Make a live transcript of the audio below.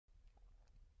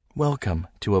Welcome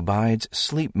to Abide's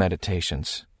Sleep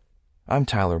Meditations. I'm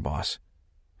Tyler Boss.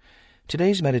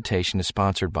 Today's meditation is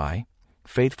sponsored by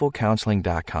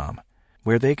FaithfulCounseling.com,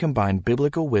 where they combine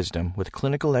biblical wisdom with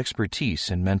clinical expertise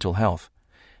in mental health.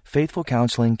 Faithful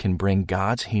Counseling can bring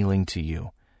God's healing to you.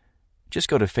 Just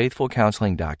go to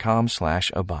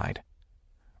FaithfulCounseling.com/abide.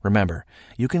 Remember,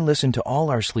 you can listen to all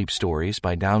our sleep stories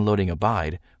by downloading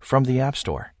Abide from the App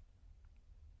Store.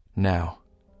 Now,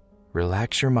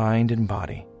 relax your mind and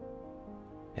body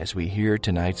as we hear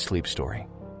tonight's sleep story.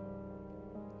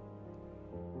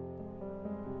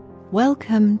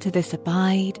 Welcome to this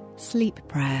Abide Sleep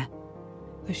Prayer,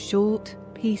 a short,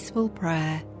 peaceful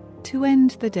prayer to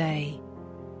end the day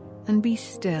and be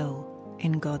still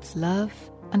in God's love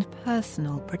and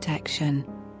personal protection.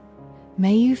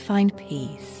 May you find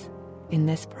peace in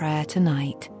this prayer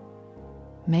tonight.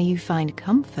 May you find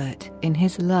comfort in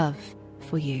His love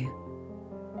for you.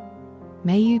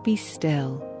 May you be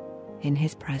still in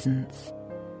His presence.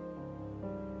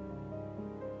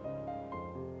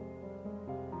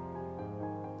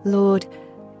 Lord,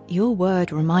 your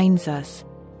word reminds us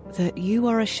that you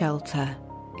are a shelter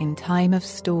in time of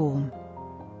storm.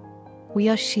 We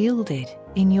are shielded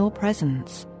in your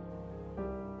presence.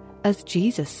 As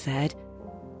Jesus said,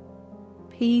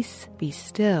 "Peace, be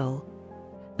still,"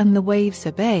 and the waves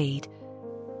obeyed.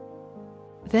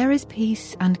 There is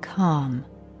peace and calm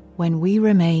when we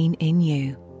remain in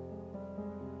you.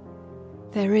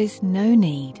 There is no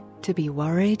need to be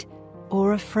worried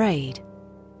or afraid.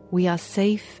 We are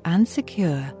safe and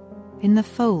secure in the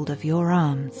fold of your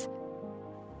arms.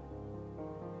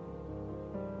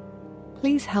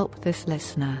 Please help this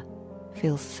listener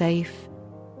feel safe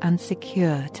and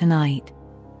secure tonight.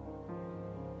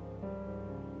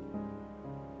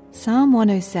 Psalm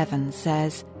 107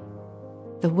 says,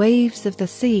 "The waves of the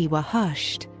sea were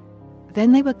hushed,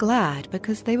 then they were glad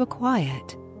because they were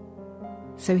quiet.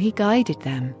 So he guided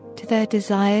them to their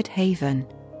desired haven."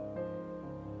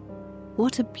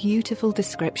 What a beautiful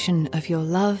description of your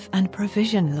love and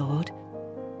provision, Lord.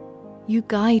 You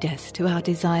guide us to our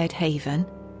desired haven,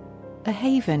 a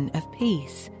haven of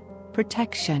peace,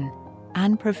 protection,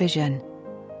 and provision.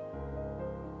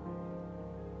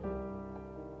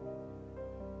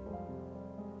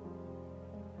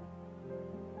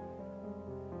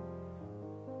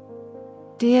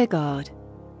 Dear God,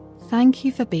 thank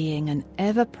you for being an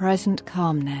ever-present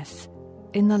calmness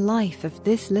in the life of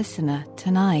this listener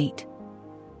tonight.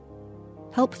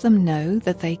 Help them know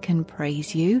that they can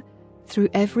praise you through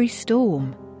every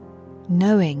storm,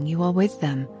 knowing you are with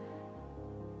them.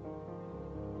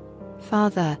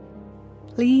 Father,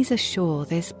 please assure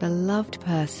this beloved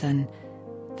person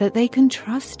that they can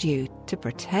trust you to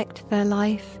protect their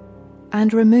life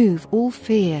and remove all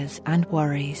fears and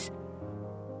worries.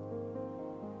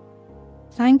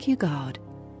 Thank you, God,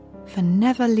 for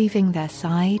never leaving their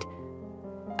side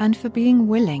and for being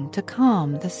willing to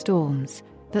calm the storms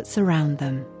that surround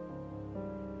them.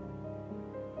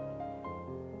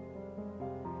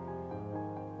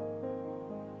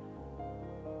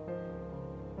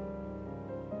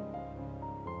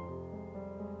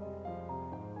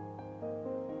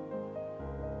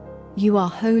 You are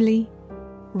holy,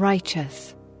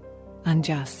 righteous, and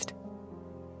just.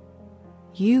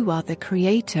 You are the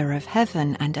creator of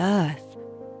heaven and earth.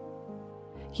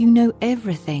 You know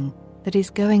everything that is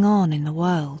going on in the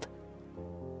world.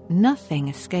 Nothing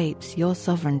escapes your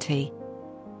sovereignty.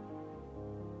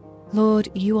 Lord,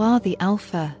 you are the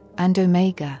Alpha and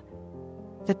Omega,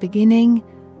 the beginning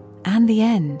and the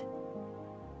end.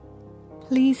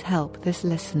 Please help this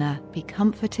listener be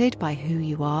comforted by who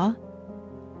you are,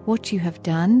 what you have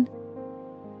done,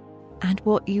 and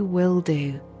what you will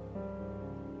do.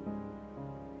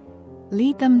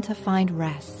 Lead them to find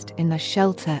rest in the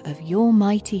shelter of your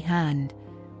mighty hand.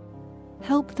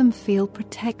 Help them feel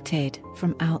protected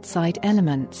from outside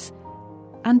elements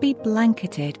and be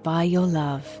blanketed by your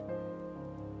love.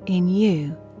 In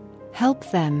you, help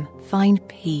them find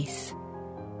peace.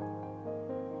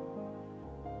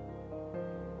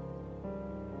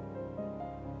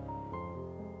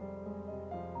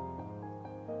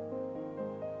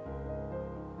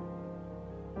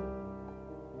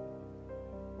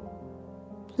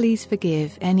 Please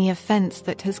forgive any offense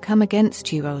that has come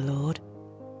against you, O Lord.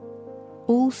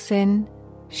 All sin,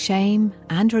 shame,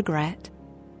 and regret,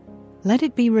 let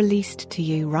it be released to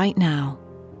you right now.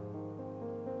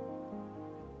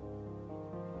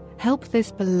 Help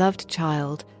this beloved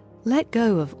child let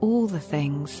go of all the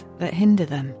things that hinder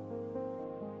them.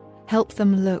 Help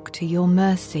them look to your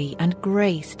mercy and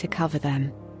grace to cover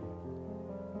them.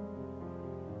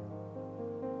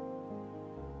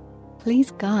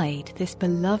 Please guide this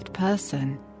beloved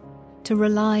person to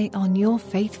rely on your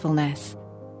faithfulness,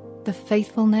 the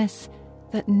faithfulness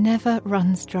that never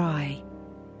runs dry.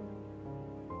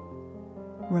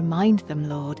 Remind them,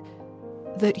 Lord,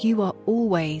 that you are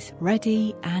always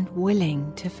ready and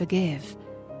willing to forgive.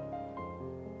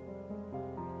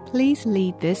 Please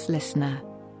lead this listener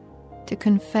to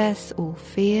confess all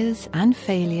fears and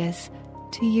failures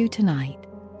to you tonight.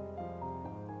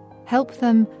 Help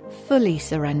them fully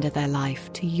surrender their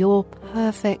life to your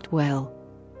perfect will.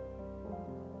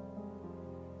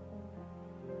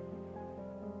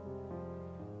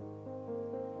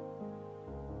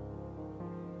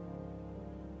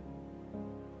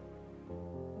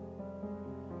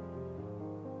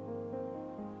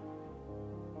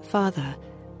 Father,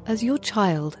 as your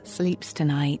child sleeps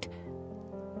tonight,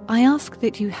 I ask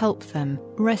that you help them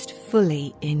rest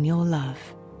fully in your love,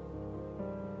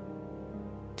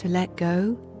 to let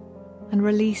go and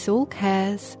release all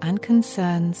cares and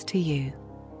concerns to you,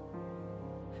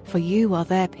 for you are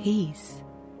their peace.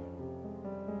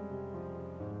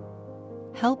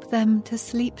 Help them to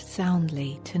sleep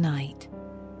soundly tonight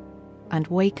and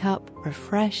wake up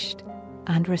refreshed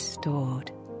and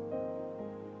restored.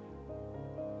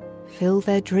 Fill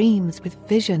their dreams with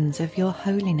visions of your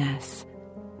holiness,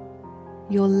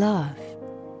 your love,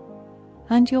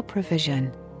 and your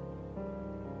provision.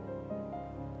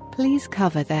 Please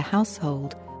cover their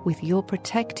household with your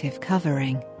protective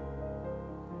covering.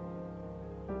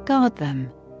 Guard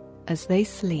them as they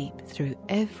sleep through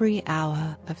every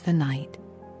hour of the night.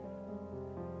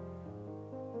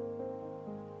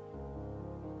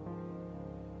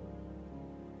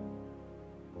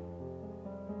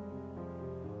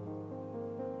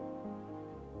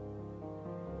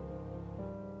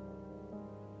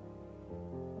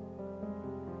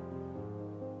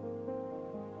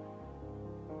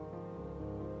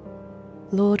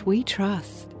 Lord, we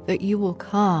trust that you will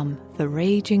calm the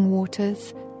raging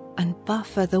waters and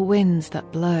buffer the winds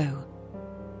that blow.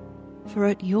 For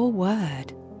at your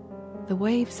word, the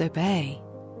waves obey.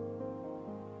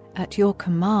 At your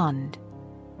command,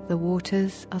 the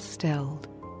waters are stilled.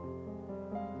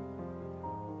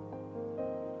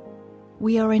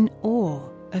 We are in awe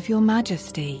of your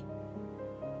majesty.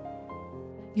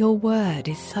 Your word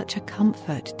is such a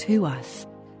comfort to us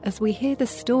as we hear the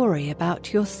story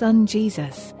about your Son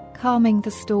Jesus calming the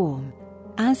storm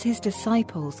as his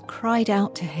disciples cried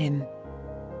out to him.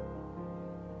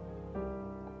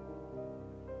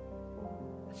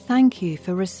 Thank you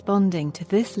for responding to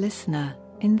this listener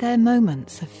in their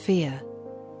moments of fear.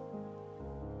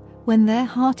 When their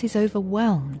heart is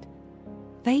overwhelmed,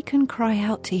 they can cry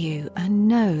out to you and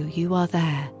know you are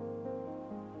there.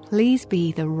 Please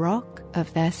be the rock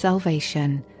of their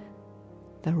salvation,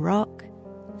 the rock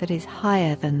that is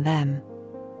higher than them.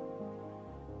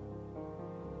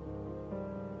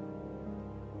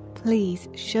 Please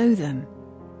show them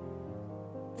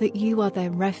that you are their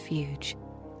refuge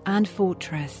and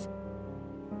fortress.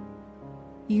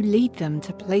 You lead them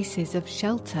to places of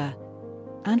shelter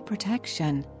and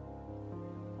protection.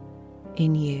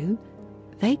 In you,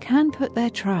 they can put their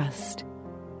trust.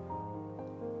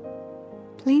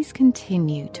 Please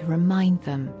continue to remind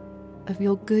them of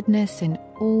your goodness in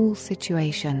all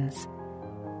situations.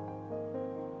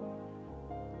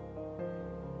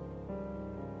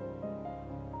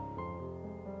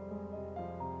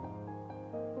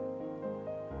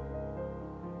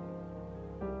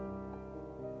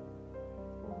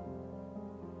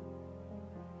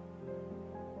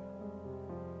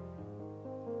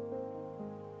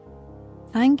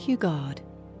 Thank you, God,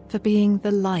 for being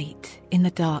the light in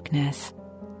the darkness.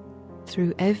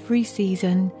 Through every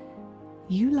season,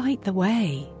 you light the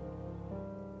way.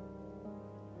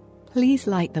 Please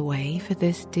light the way for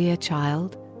this dear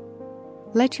child.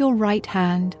 Let your right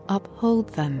hand uphold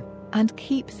them and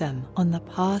keep them on the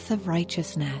path of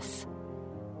righteousness.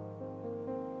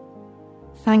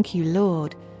 Thank you,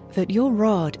 Lord, that your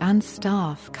rod and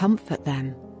staff comfort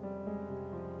them.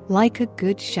 Like a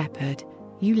good shepherd,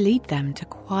 you lead them to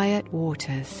quiet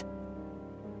waters.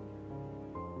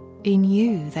 In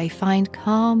you they find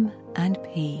calm and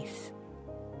peace.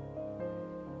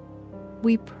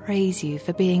 We praise you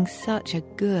for being such a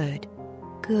good,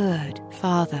 good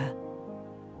Father.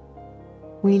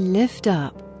 We lift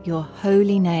up your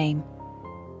holy name.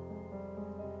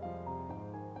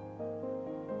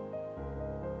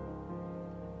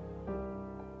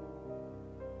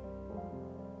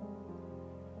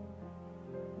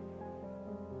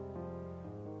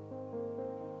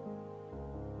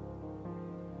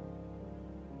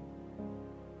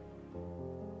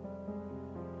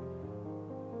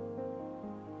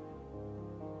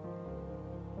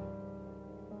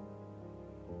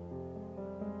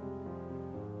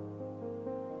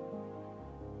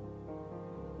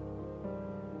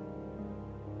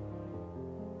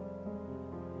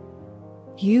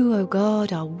 You, O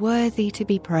God, are worthy to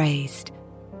be praised.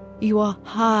 You are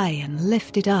high and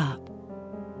lifted up.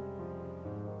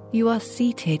 You are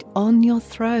seated on your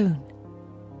throne.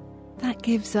 That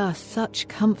gives us such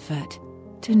comfort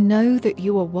to know that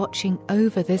you are watching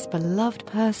over this beloved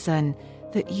person,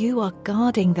 that you are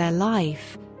guarding their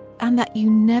life, and that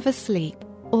you never sleep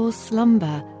or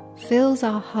slumber fills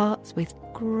our hearts with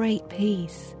great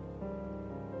peace.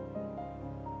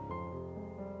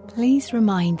 Please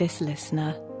remind this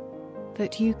listener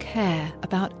that you care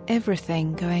about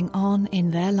everything going on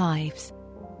in their lives,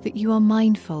 that you are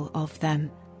mindful of them.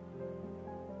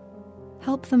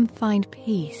 Help them find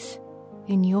peace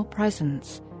in your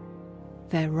presence,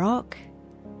 their rock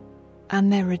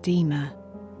and their Redeemer.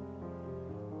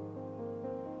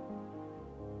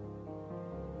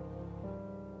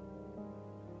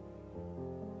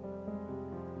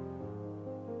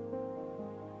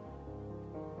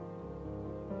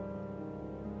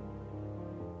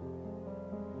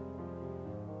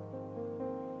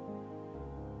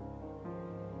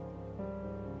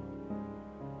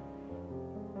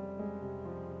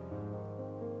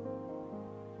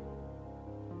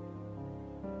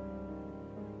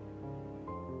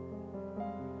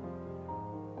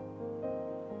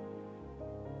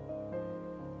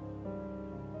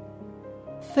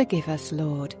 Forgive us,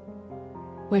 Lord,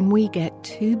 when we get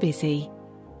too busy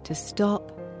to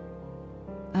stop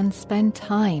and spend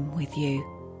time with you.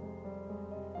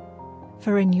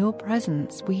 For in your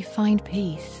presence we find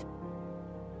peace.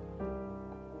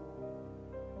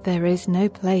 There is no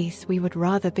place we would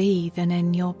rather be than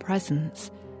in your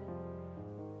presence.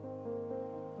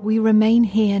 We remain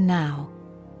here now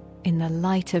in the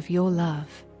light of your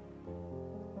love.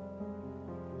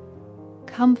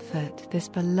 Comfort this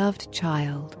beloved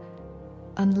child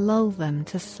and lull them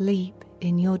to sleep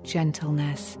in your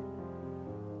gentleness.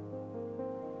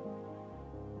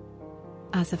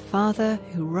 As a father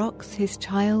who rocks his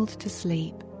child to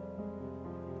sleep,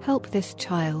 help this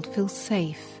child feel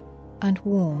safe and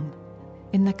warm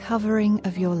in the covering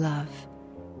of your love.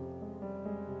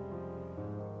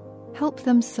 Help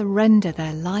them surrender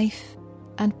their life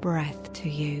and breath to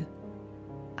you,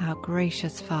 our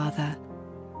gracious Father.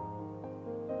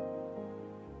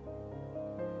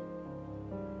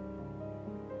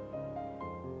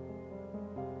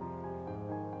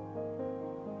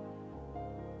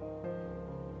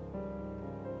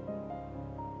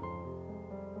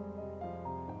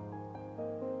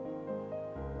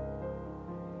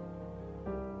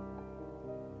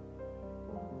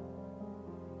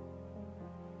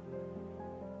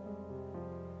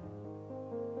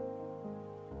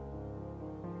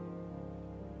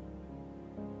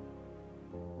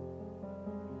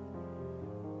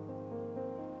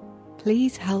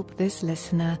 Please help this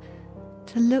listener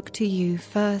to look to you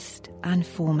first and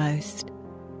foremost.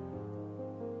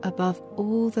 Above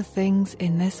all the things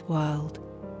in this world,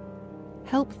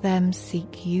 help them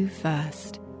seek you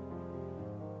first.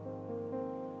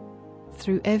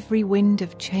 Through every wind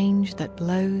of change that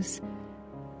blows,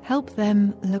 help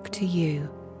them look to you,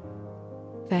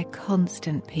 their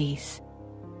constant peace.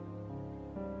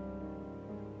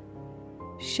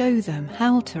 Show them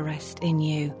how to rest in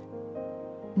you,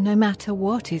 no matter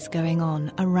what is going on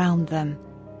around them.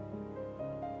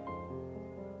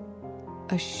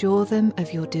 Assure them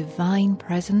of your divine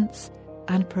presence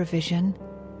and provision.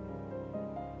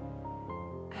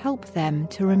 Help them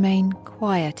to remain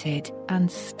quieted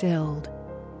and stilled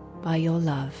by your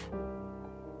love.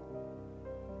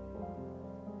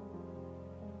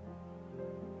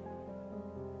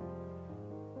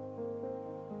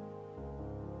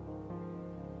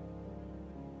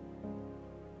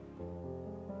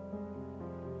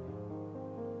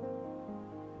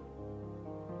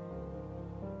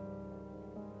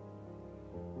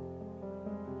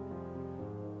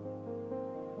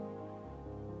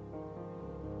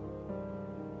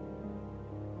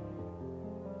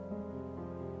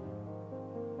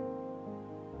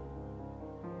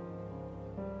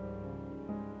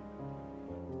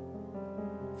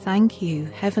 Thank you,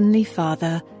 Heavenly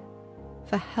Father,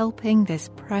 for helping this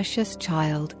precious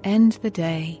child end the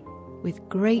day with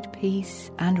great peace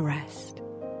and rest.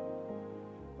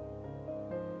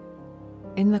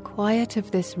 In the quiet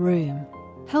of this room,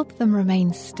 help them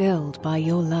remain stilled by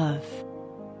your love.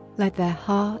 Let their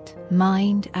heart,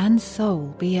 mind, and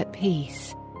soul be at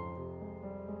peace.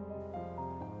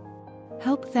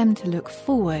 Help them to look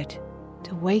forward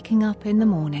to waking up in the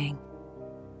morning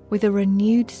with a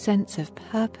renewed sense of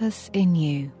purpose in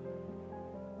you.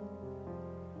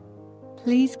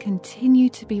 Please continue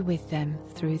to be with them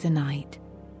through the night.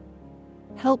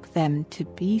 Help them to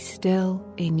be still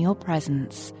in your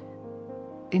presence,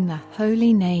 in the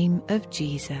holy name of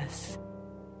Jesus.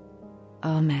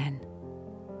 Amen.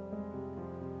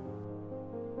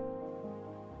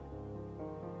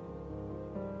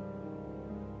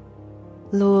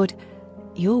 Lord,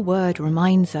 your word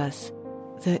reminds us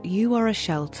that you are a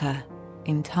shelter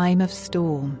in time of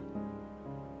storm.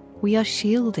 We are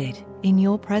shielded in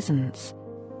your presence.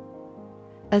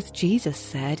 As Jesus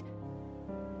said,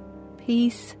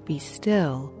 "Peace, be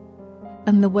still,"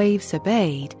 and the waves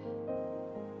obeyed.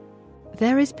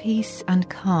 There is peace and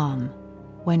calm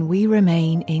when we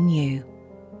remain in you.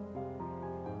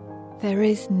 There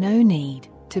is no need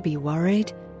to be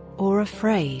worried or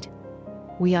afraid.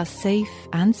 We are safe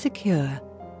and secure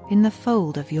in the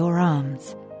fold of your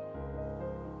arms.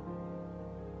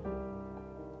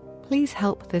 Please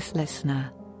help this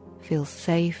listener feel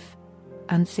safe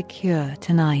and secure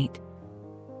tonight.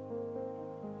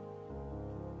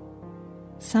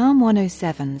 Psalm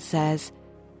 107 says,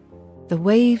 "The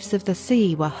waves of the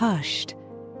sea were hushed,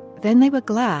 then they were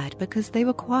glad because they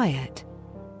were quiet.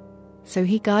 So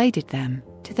he guided them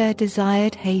to their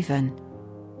desired haven."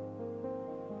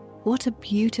 What a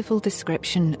beautiful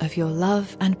description of your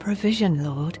love and provision,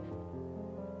 Lord.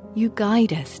 You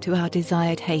guide us to our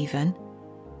desired haven,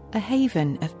 a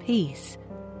haven of peace,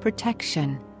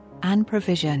 protection, and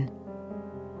provision.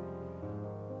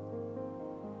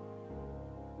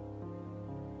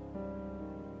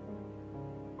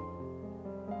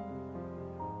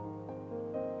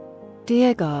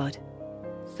 Dear God,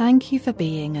 thank you for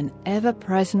being an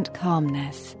ever-present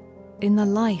calmness in the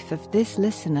life of this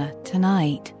listener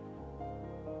tonight.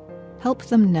 Help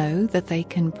them know that they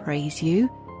can praise you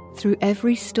through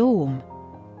every storm,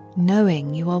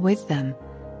 knowing you are with them.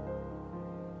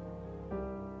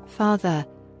 Father,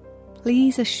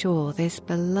 please assure this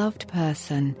beloved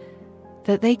person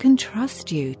that they can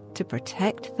trust you to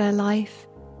protect their life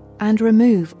and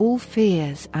remove all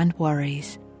fears and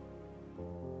worries.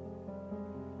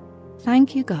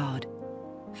 Thank you, God,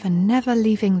 for never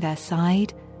leaving their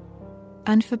side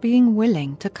and for being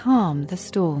willing to calm the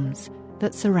storms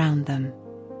that surround them.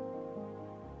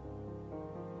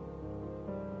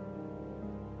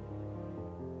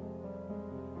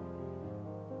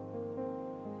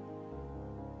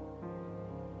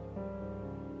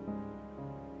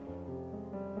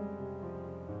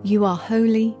 You are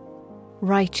holy,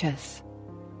 righteous,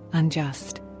 and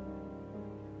just.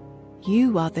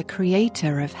 You are the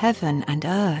creator of heaven and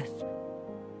earth.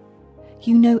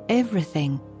 You know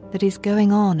everything that is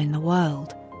going on in the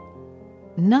world.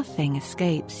 Nothing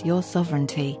escapes your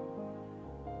sovereignty.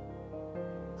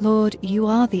 Lord, you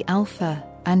are the Alpha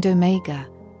and Omega,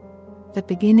 the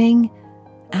beginning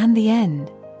and the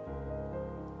end.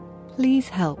 Please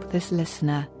help this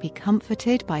listener be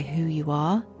comforted by who you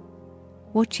are,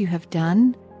 what you have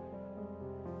done,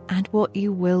 and what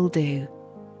you will do.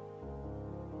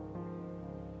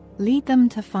 Lead them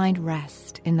to find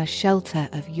rest in the shelter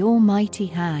of your mighty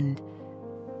hand.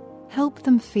 Help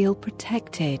them feel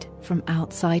protected from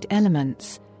outside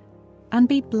elements and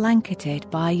be blanketed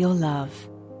by your love.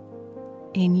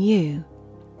 In you,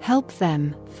 help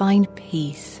them find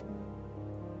peace.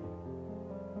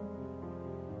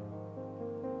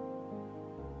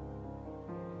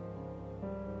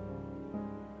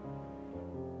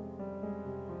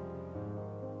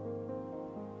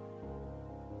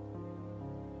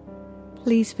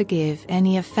 Please forgive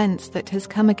any offense that has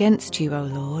come against you, O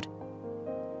Lord.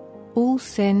 All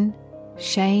sin,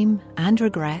 shame, and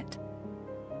regret,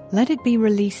 let it be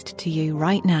released to you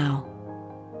right now.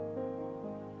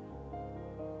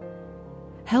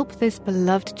 Help this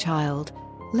beloved child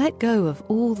let go of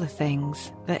all the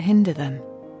things that hinder them.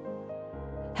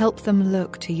 Help them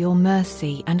look to your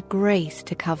mercy and grace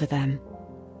to cover them.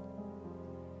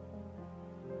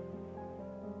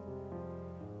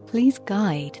 Please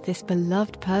guide this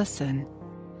beloved person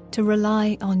to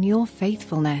rely on your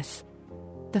faithfulness,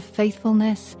 the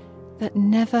faithfulness that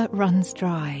never runs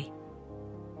dry.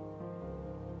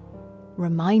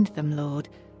 Remind them, Lord,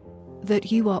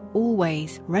 that you are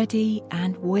always ready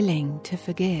and willing to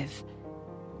forgive.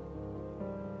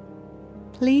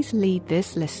 Please lead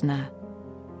this listener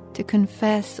to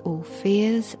confess all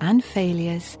fears and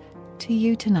failures to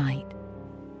you tonight.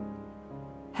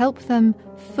 Help them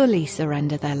fully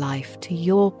surrender their life to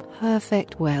your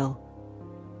perfect will.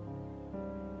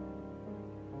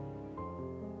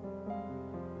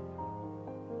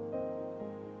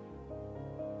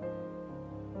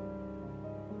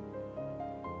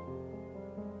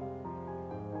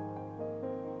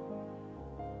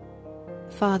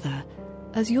 Father,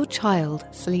 as your child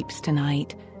sleeps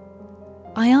tonight,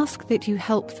 I ask that you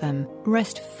help them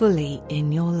rest fully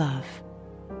in your love.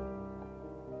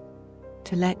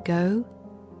 To let go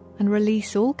and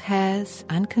release all cares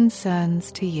and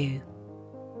concerns to you.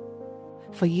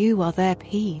 For you are their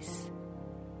peace.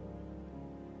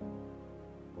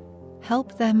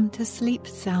 Help them to sleep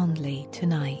soundly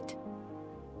tonight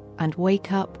and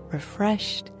wake up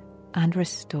refreshed and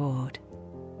restored.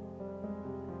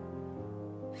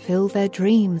 Fill their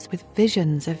dreams with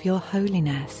visions of your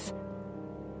holiness,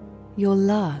 your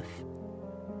love,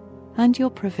 and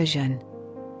your provision.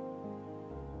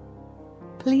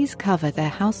 Please cover their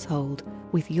household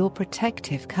with your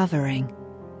protective covering.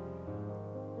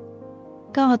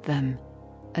 Guard them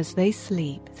as they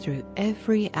sleep through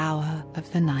every hour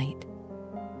of the night.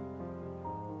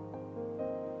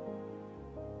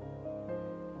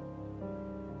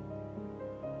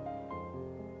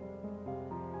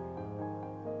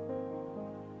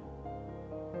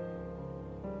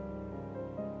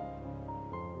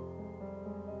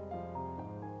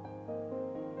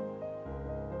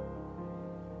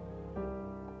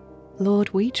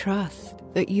 Lord, we trust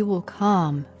that you will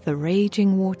calm the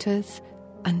raging waters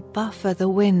and buffer the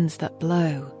winds that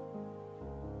blow.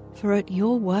 For at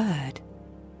your word,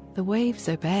 the waves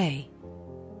obey.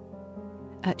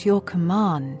 At your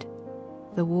command,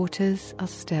 the waters are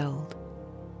stilled.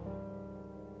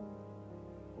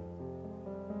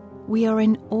 We are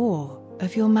in awe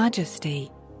of your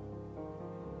majesty.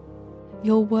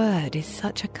 Your word is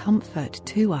such a comfort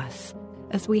to us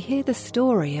as we hear the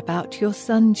story about your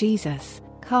Son Jesus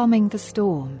calming the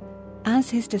storm as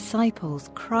his disciples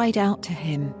cried out to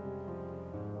him.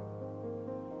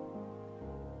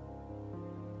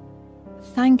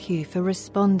 Thank you for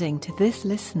responding to this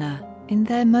listener in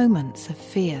their moments of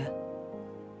fear.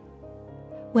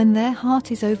 When their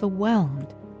heart is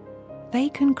overwhelmed, they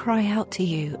can cry out to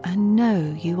you and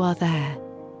know you are there.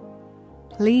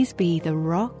 Please be the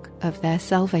rock of their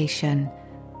salvation,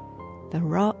 the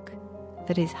rock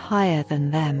that is higher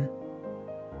than them.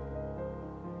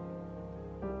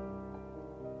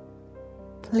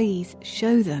 Please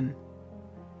show them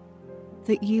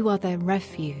that you are their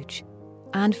refuge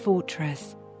and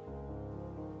fortress.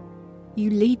 You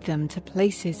lead them to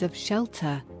places of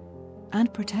shelter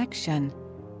and protection.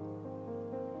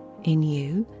 In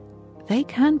you, they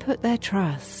can put their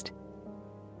trust.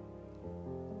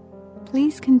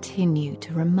 Please continue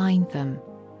to remind them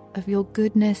of your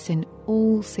goodness in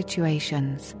all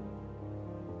situations.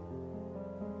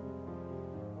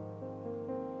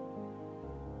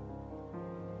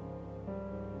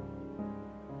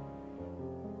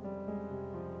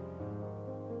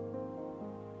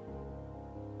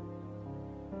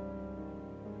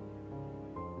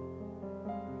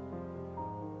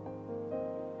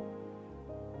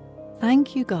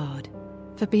 Thank you, God,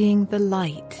 for being the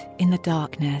light in the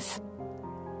darkness.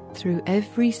 Through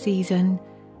every season,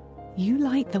 you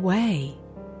light the way.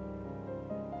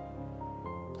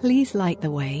 Please light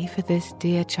the way for this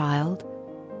dear child.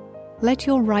 Let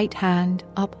your right hand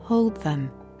uphold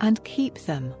them and keep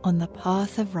them on the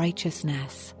path of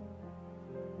righteousness.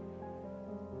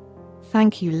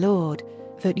 Thank you, Lord,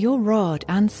 that your rod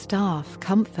and staff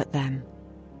comfort them.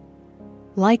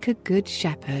 Like a good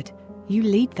shepherd, you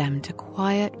lead them to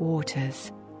quiet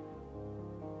waters.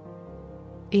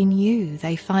 In you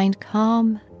they find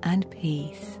calm and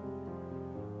peace.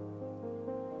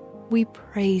 We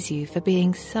praise you for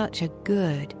being such a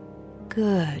good,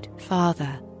 good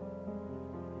Father.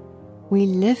 We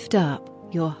lift up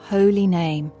your holy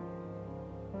name.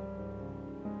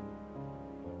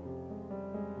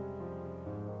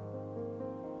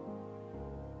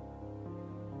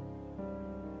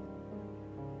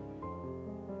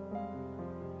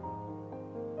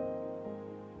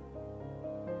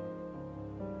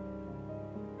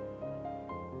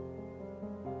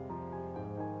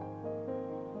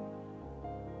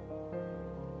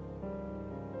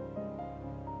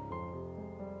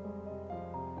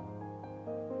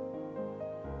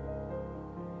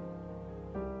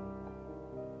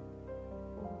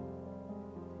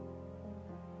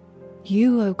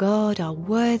 You, O God, are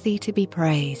worthy to be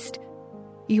praised.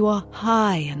 You are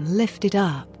high and lifted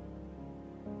up.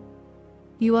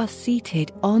 You are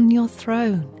seated on your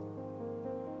throne.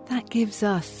 That gives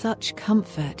us such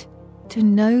comfort to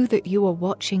know that you are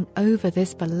watching over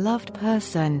this beloved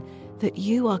person, that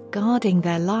you are guarding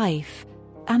their life,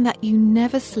 and that you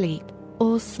never sleep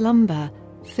or slumber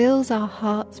fills our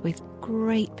hearts with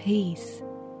great peace.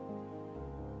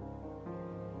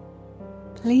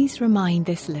 Please remind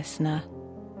this listener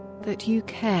that you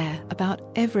care about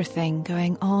everything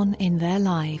going on in their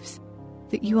lives,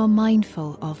 that you are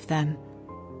mindful of them.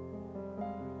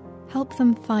 Help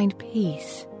them find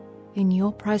peace in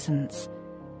your presence,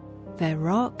 their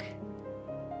rock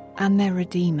and their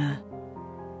Redeemer.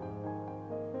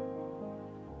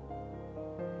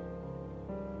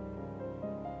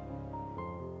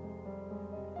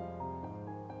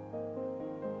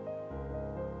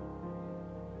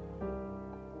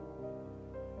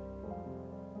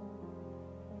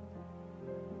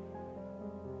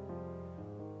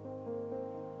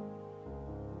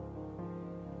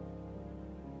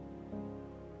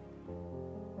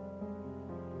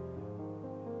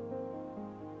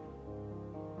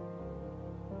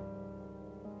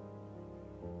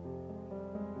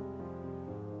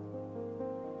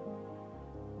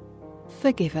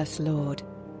 Forgive us, Lord,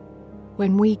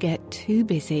 when we get too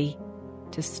busy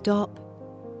to stop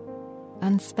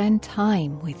and spend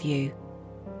time with you.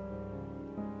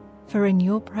 For in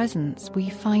your presence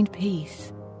we find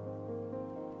peace.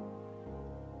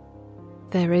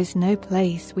 There is no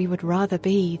place we would rather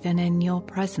be than in your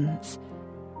presence.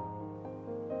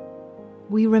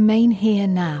 We remain here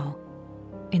now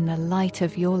in the light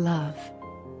of your love.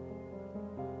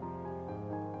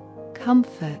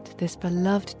 Comfort this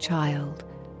beloved child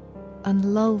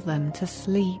and lull them to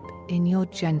sleep in your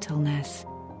gentleness.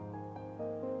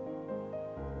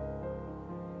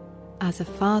 As a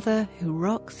father who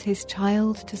rocks his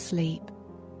child to sleep,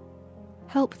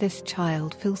 help this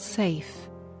child feel safe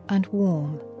and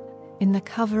warm in the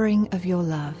covering of your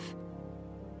love.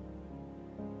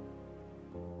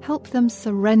 Help them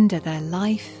surrender their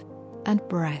life and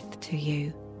breath to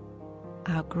you,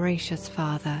 our gracious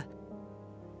Father.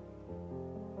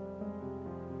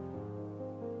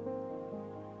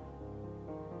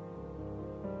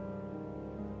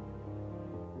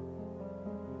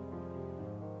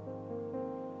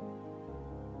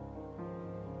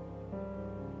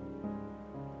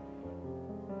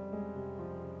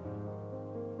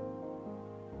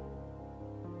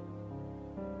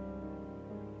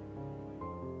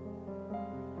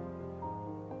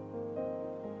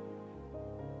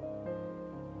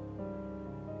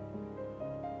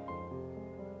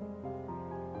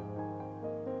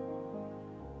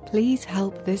 Please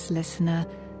help this listener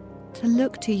to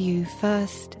look to you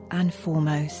first and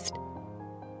foremost.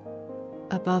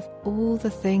 Above all the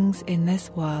things in this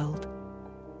world,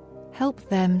 help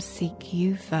them seek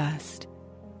you first.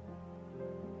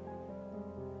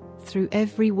 Through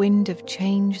every wind of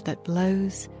change that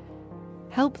blows,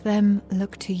 help them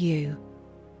look to you,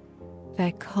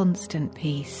 their constant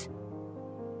peace.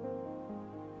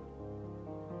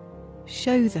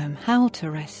 Show them how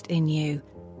to rest in you,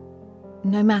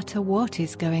 no matter what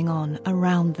is going on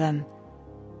around them.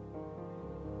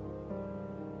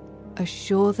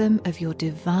 Assure them of your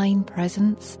divine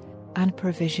presence and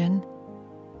provision.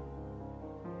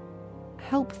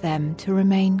 Help them to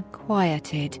remain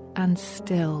quieted and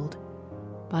stilled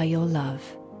by your love.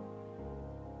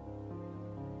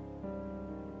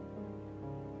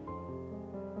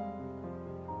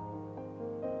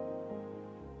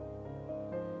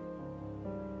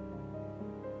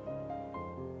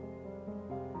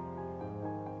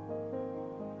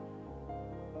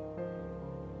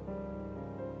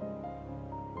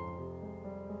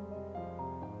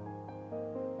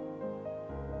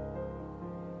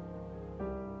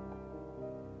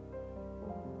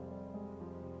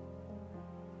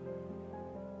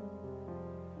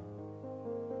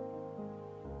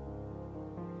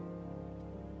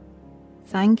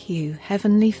 Thank you,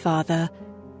 Heavenly Father,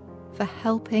 for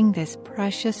helping this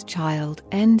precious child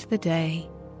end the day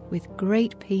with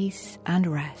great peace and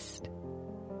rest.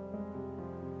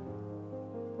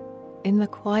 In the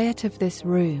quiet of this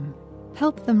room,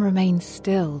 help them remain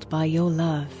stilled by your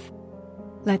love.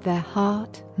 Let their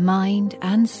heart, mind,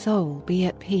 and soul be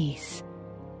at peace.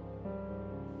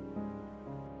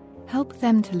 Help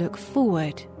them to look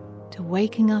forward to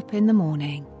waking up in the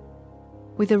morning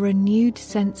with a renewed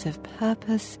sense of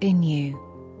purpose in you.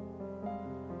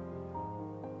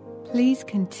 Please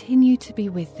continue to be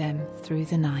with them through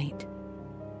the night.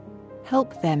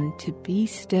 Help them to be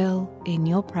still in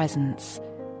your presence.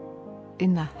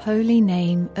 In the holy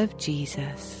name of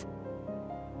Jesus.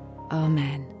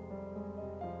 Amen.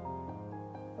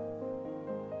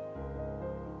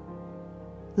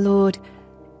 Lord,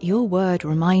 your word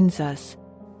reminds us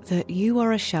that you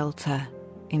are a shelter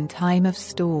in time of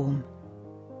storm.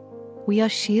 We are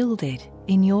shielded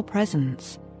in your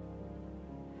presence.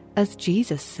 As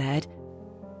Jesus said,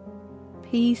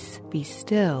 "Peace, be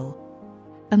still,"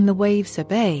 and the waves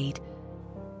obeyed.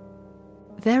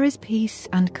 There is peace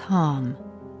and calm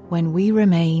when we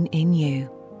remain in you.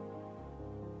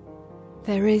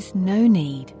 There is no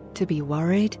need to be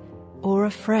worried or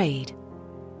afraid.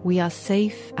 We are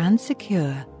safe and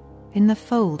secure in the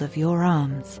fold of your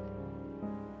arms.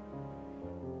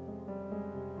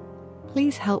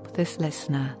 Please help this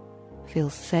listener feel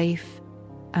safe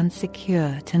and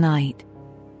secure tonight.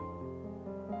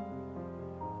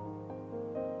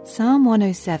 Psalm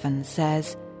 107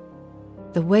 says,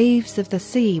 "The waves of the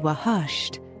sea were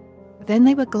hushed, then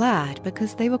they were glad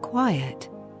because they were quiet.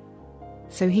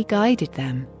 So he guided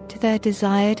them to their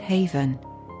desired haven."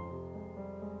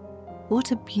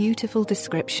 What a beautiful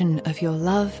description of your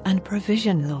love and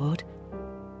provision, Lord.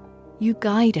 You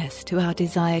guide us to our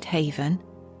desired haven,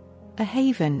 a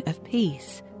haven of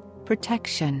peace,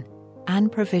 protection,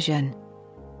 and provision.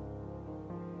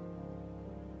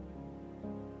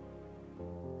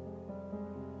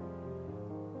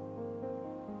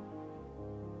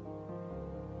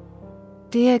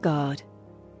 Dear God,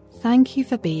 thank you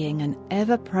for being an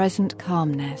ever-present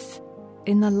calmness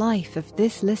in the life of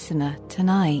this listener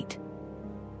tonight.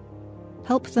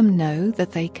 Help them know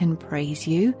that they can praise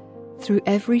you through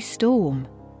every storm,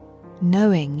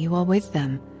 knowing you are with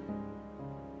them.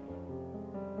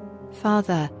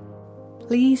 Father,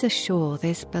 please assure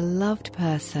this beloved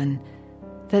person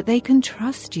that they can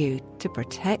trust you to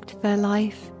protect their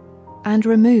life and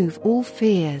remove all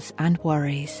fears and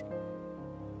worries.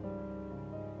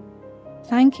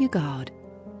 Thank you, God,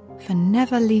 for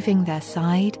never leaving their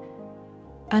side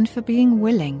and for being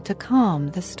willing to calm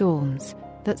the storms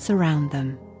that surround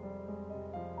them.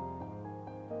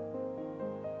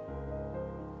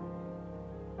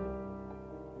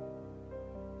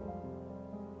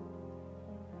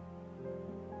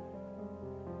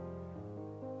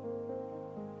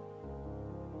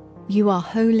 You are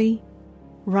holy,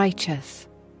 righteous,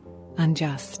 and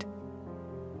just.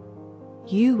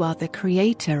 You are the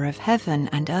creator of heaven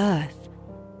and earth.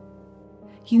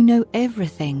 You know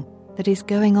everything that is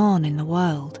going on in the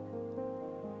world.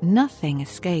 Nothing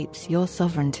escapes your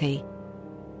sovereignty.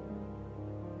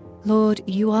 Lord,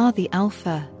 you are the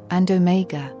Alpha and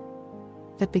Omega,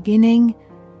 the beginning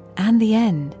and the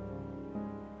end.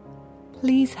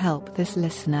 Please help this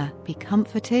listener be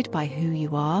comforted by who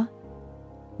you are,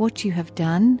 what you have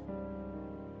done,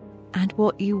 and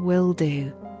what you will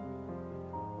do.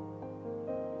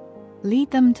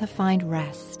 Lead them to find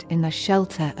rest in the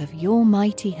shelter of your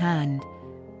mighty hand.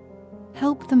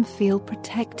 Help them feel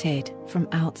protected from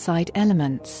outside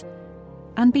elements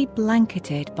and be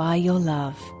blanketed by your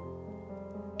love.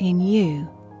 In you,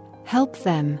 help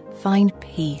them find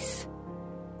peace.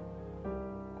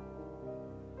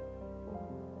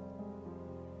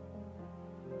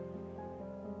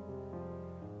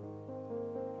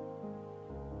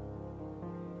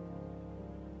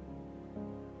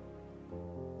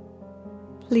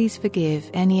 Please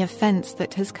forgive any offence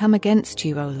that has come against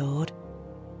you, O Lord.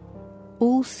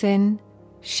 All sin,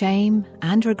 shame,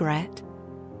 and regret,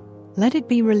 let it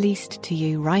be released to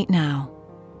you right now.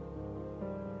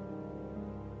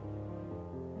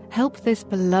 Help this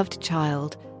beloved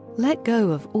child let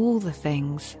go of all the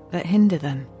things that hinder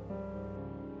them.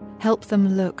 Help them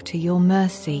look to your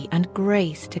mercy and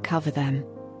grace to cover them.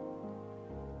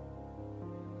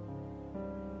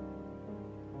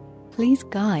 Please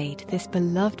guide this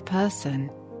beloved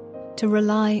person to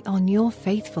rely on your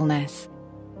faithfulness,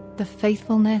 the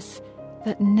faithfulness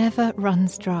that never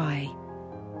runs dry.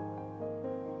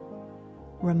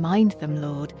 Remind them,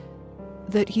 Lord,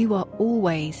 that you are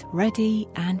always ready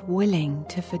and willing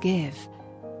to forgive.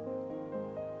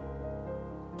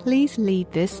 Please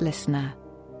lead this listener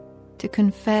to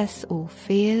confess all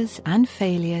fears and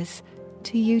failures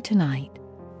to you tonight.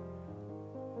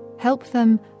 Help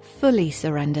them fully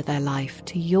surrender their life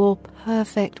to your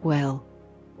perfect will.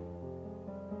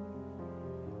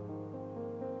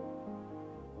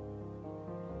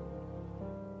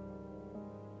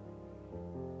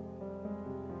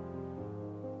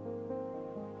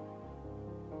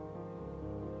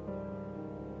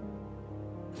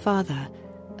 Father,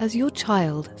 as your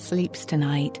child sleeps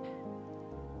tonight,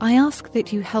 I ask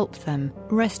that you help them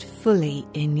rest fully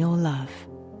in your love.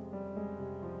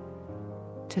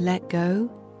 To let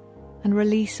go and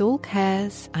release all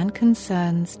cares and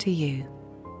concerns to you.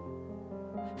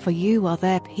 For you are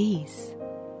their peace.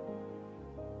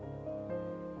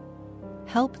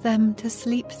 Help them to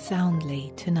sleep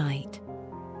soundly tonight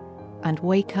and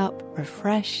wake up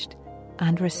refreshed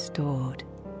and restored.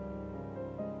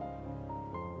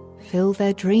 Fill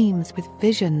their dreams with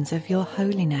visions of your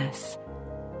holiness,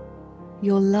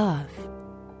 your love,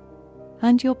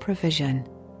 and your provision.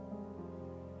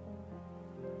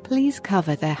 Please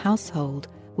cover their household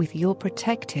with your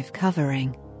protective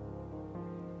covering.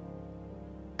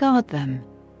 Guard them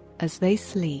as they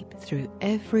sleep through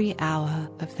every hour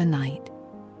of the night.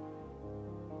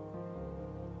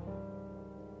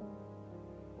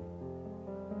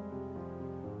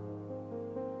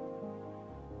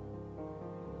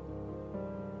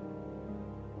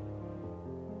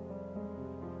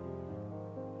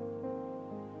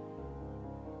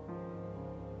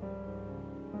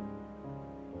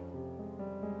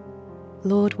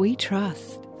 Lord, we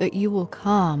trust that you will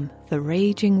calm the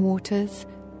raging waters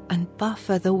and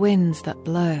buffer the winds that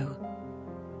blow.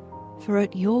 For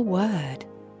at your word,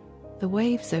 the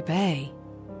waves obey.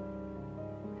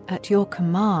 At your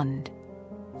command,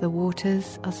 the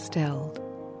waters are stilled.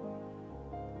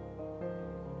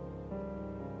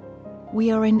 We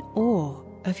are in awe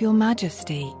of your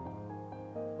majesty.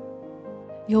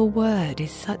 Your word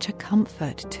is such a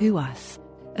comfort to us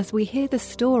as we hear the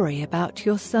story about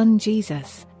your Son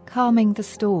Jesus calming the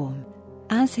storm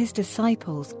as his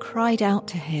disciples cried out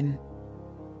to him.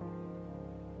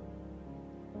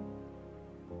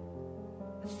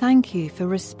 Thank you for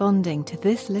responding to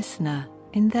this listener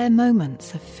in their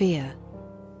moments of fear.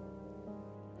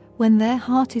 When their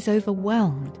heart is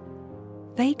overwhelmed,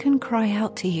 they can cry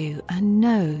out to you and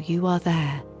know you are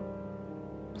there.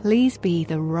 Please be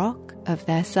the rock of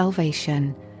their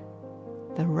salvation,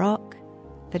 the rock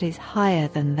that is higher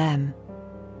than them.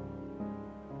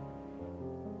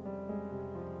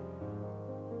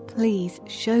 Please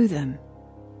show them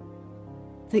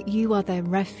that you are their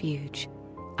refuge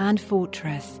and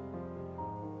fortress.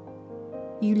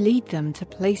 You lead them to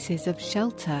places of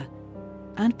shelter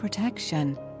and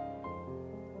protection.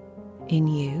 In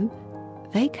you,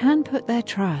 they can put their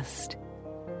trust.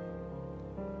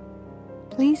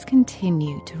 Please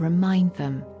continue to remind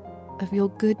them of your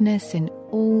goodness in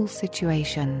all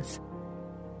situations.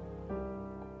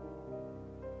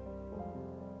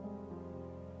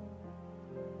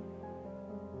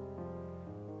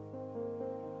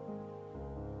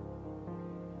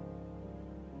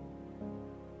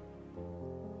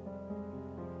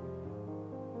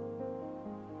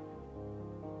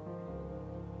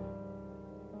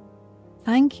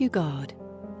 Thank you, God,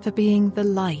 for being the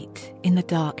light in the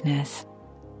darkness.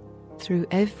 Through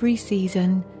every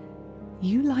season,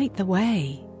 you light the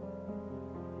way.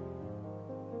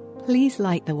 Please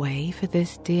light the way for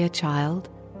this dear child.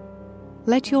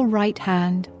 Let your right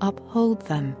hand uphold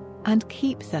them and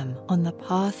keep them on the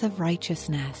path of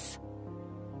righteousness.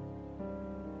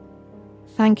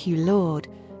 Thank you, Lord,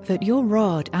 that your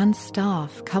rod and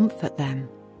staff comfort them.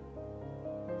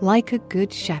 Like a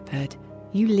good shepherd,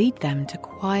 you lead them to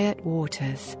quiet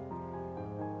waters.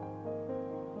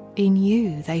 In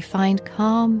you they find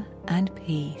calm and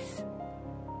peace.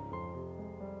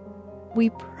 We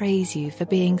praise you for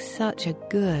being such a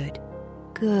good,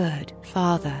 good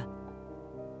Father.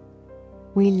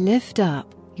 We lift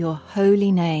up your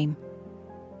holy name.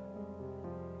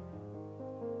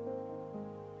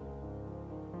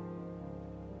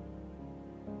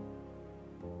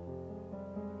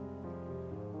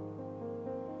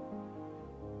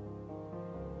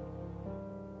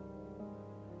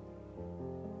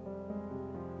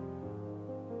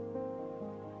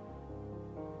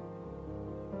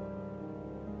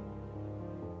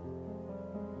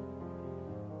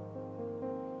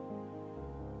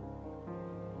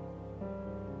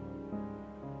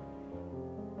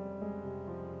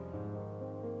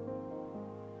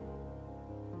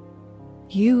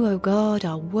 You, O God,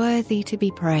 are worthy to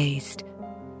be praised.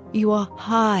 You are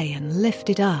high and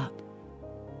lifted up.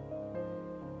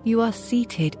 You are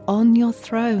seated on your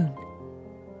throne.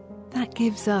 That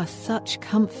gives us such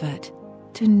comfort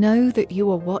to know that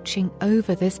you are watching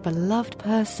over this beloved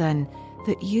person,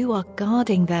 that you are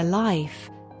guarding their life,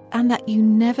 and that you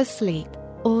never sleep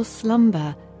or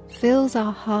slumber fills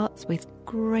our hearts with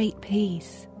great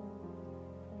peace.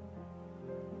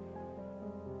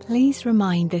 Please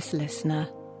remind this listener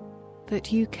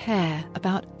that you care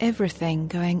about everything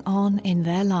going on in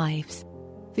their lives,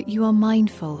 that you are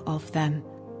mindful of them.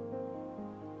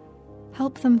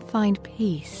 Help them find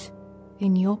peace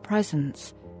in your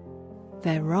presence,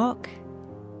 their rock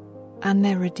and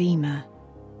their Redeemer.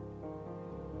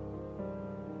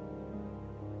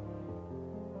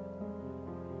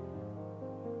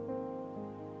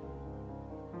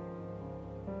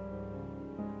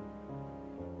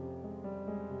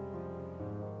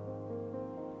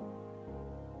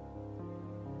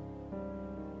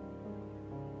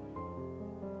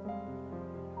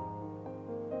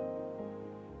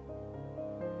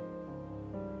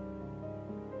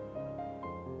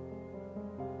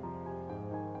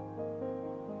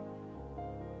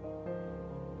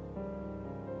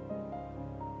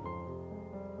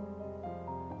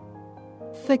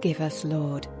 Forgive us,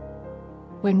 Lord,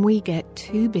 when we get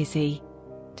too busy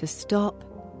to stop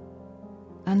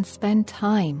and spend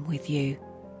time with you.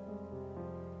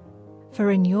 For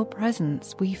in your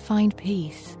presence we find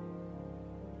peace.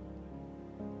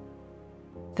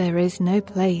 There is no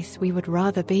place we would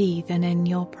rather be than in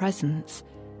your presence.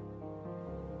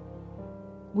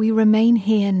 We remain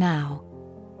here now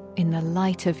in the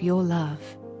light of your love.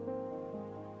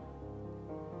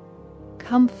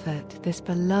 Comfort this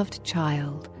beloved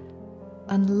child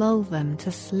and lull them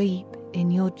to sleep in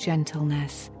your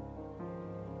gentleness.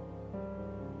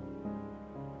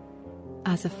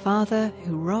 As a father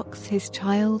who rocks his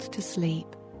child to sleep,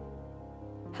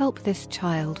 help this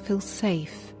child feel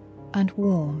safe and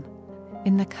warm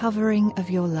in the covering of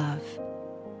your love.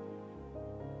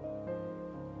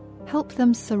 Help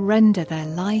them surrender their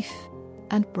life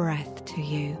and breath to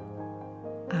you,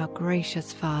 our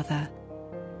gracious Father.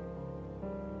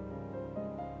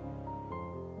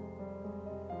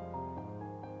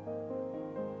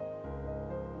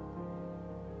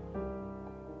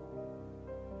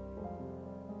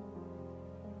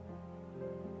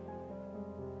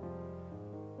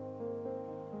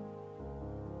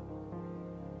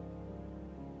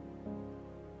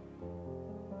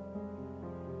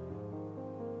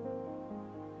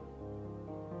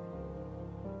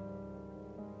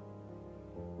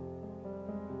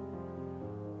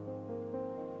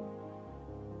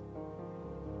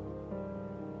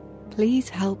 please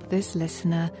help this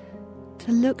listener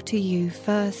to look to you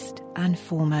first and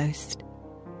foremost.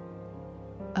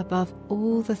 Above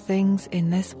all the things in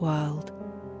this world,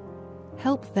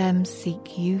 help them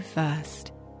seek you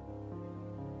first.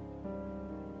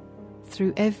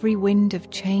 Through every wind of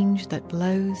change that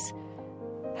blows,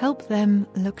 help them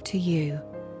look to you,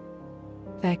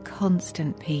 their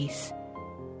constant peace.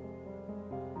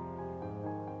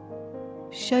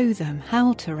 Show them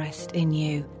how to rest in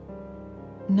you,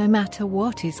 no matter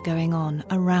what is going on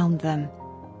around them.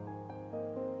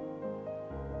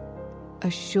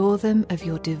 Assure them of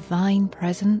your divine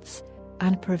presence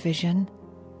and provision.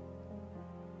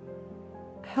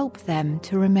 Help them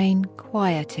to remain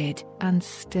quieted and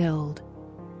stilled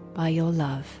by your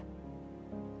love.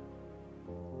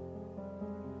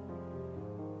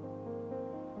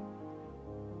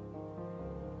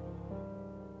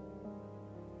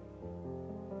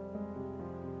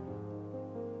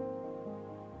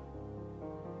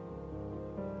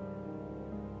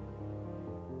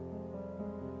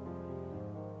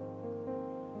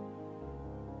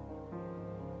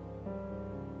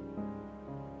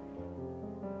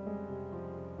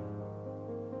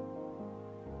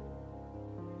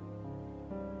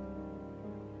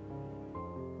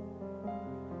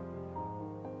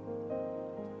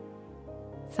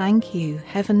 Thank you,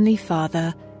 Heavenly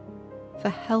Father, for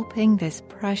helping this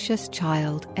precious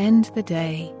child end the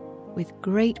day with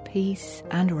great peace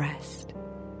and rest.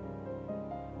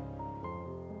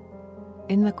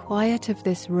 In the quiet of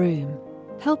this room,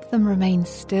 help them remain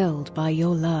stilled by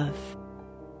your love.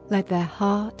 Let their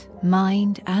heart,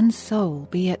 mind, and soul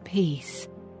be at peace.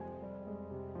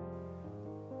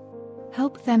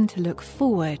 Help them to look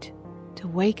forward to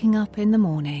waking up in the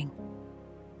morning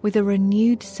with a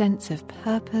renewed sense of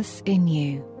purpose in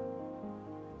you.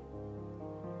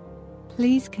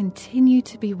 Please continue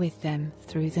to be with them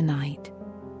through the night.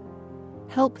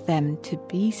 Help them to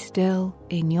be still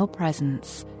in your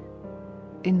presence.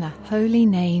 In the holy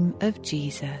name of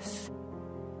Jesus.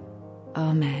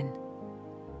 Amen.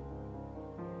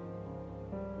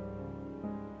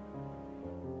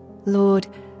 Lord,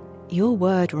 your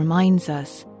word reminds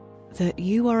us that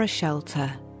you are a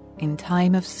shelter in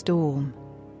time of storm.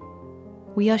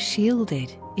 We are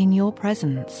shielded in your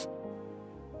presence.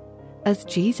 As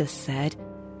Jesus said,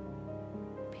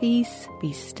 "Peace,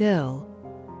 be still,"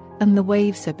 and the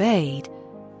waves obeyed.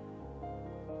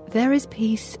 There is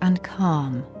peace and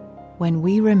calm when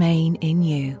we remain in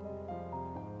you.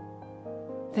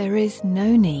 There is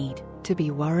no need to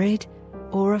be worried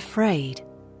or afraid.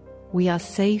 We are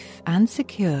safe and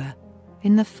secure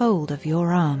in the fold of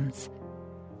your arms.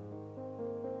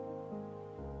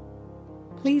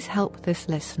 Please help this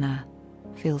listener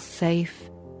feel safe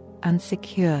and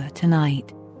secure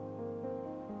tonight.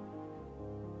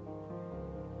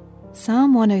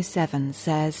 Psalm 107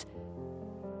 says,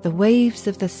 "The waves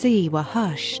of the sea were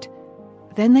hushed,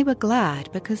 then they were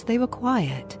glad because they were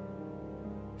quiet.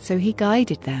 So he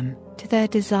guided them to their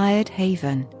desired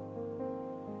haven."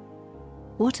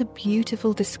 What a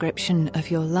beautiful description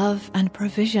of your love and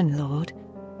provision, Lord.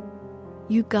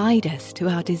 You guide us to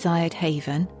our desired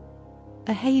haven,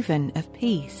 a haven of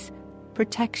peace,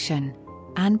 protection,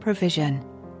 and provision.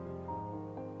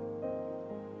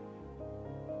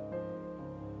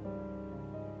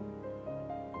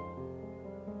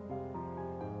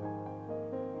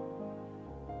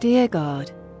 Dear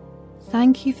God,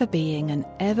 thank you for being an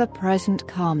ever-present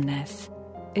calmness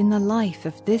in the life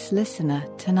of this listener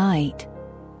tonight.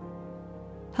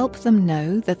 Help them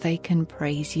know that they can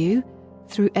praise you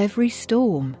through every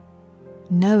storm,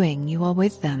 knowing you are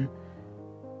with them.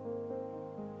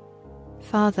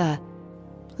 Father,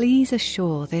 please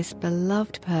assure this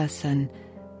beloved person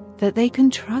that they can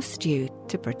trust you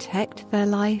to protect their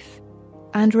life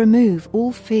and remove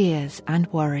all fears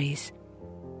and worries.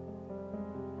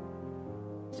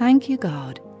 Thank you,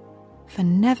 God, for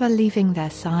never leaving their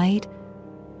side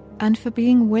and for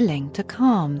being willing to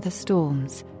calm the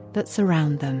storms that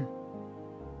surround them.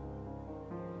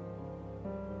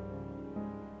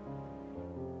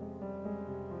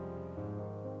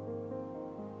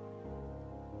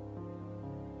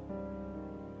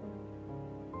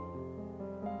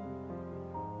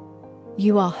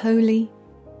 You are holy,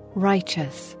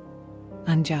 righteous,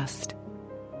 and just.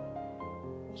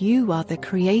 You are the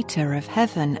creator of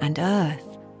heaven and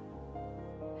earth.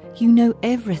 You know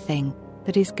everything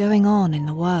that is going on in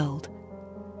the world.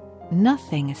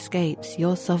 Nothing escapes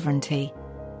your sovereignty.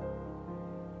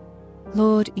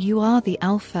 Lord, you are the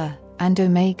Alpha and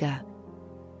Omega,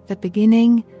 the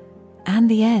beginning and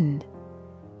the end.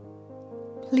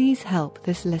 Please help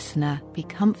this listener be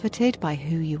comforted by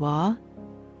who you are,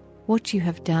 what you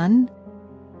have done,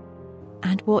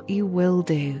 and what you will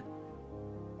do.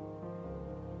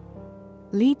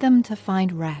 Lead them to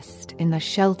find rest in the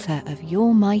shelter of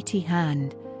your mighty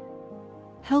hand.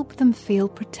 Help them feel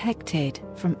protected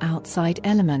from outside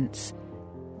elements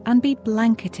and be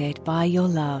blanketed by your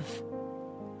love.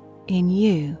 In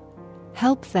you,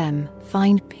 help them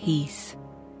find peace.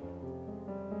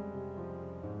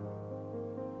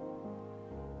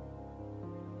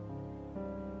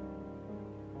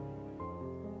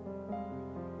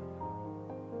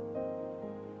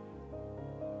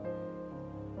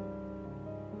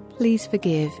 Please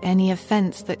forgive any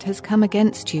offence that has come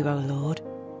against you, O Lord.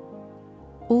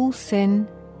 All sin,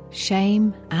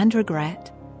 shame, and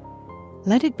regret,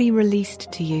 let it be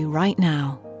released to you right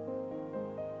now.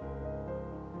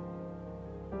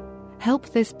 Help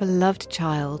this beloved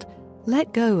child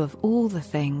let go of all the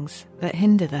things that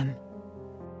hinder them.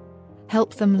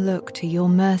 Help them look to your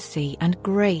mercy and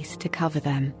grace to cover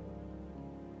them.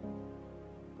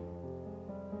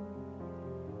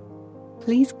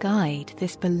 Please guide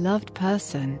this beloved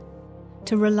person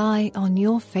to rely on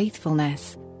your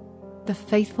faithfulness, the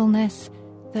faithfulness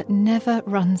that never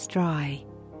runs dry.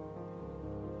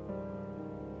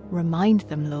 Remind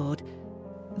them, Lord,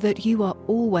 that you are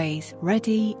always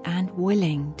ready and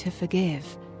willing to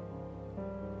forgive.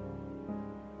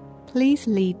 Please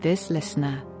lead this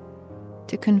listener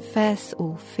to confess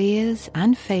all fears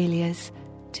and failures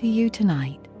to you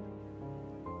tonight.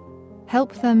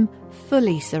 Help them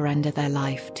fully surrender their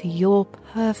life to your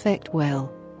perfect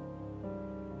will.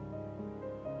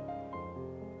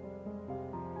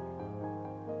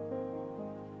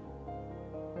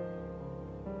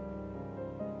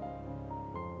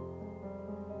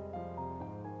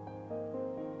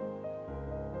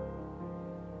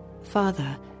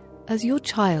 Father, as your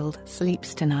child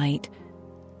sleeps tonight,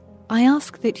 I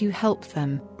ask that you help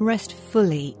them rest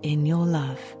fully in your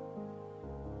love,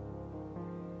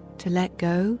 to let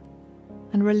go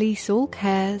and release all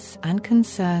cares and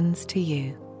concerns to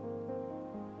you,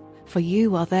 for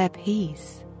you are their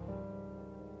peace.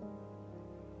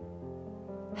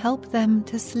 Help them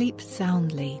to sleep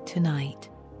soundly tonight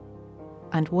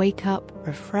and wake up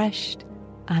refreshed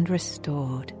and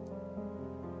restored.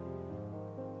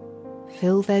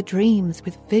 Fill their dreams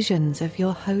with visions of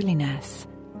your holiness,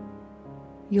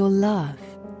 your love,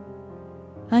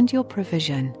 and your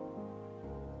provision.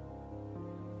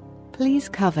 Please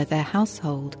cover their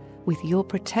household with your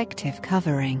protective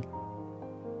covering.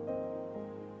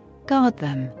 Guard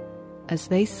them as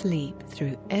they sleep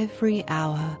through every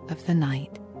hour of the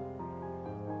night.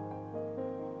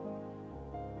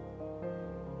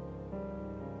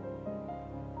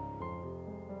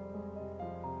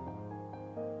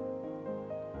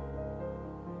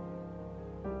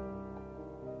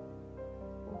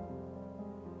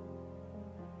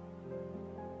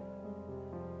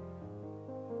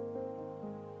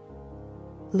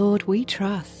 Lord, we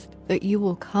trust that you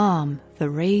will calm the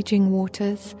raging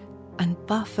waters and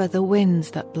buffer the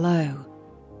winds that blow.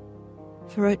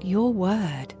 For at your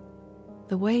word,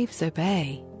 the waves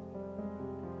obey.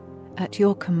 At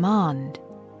your command,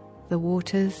 the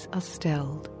waters are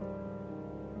stilled.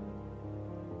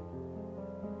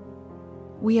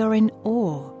 We are in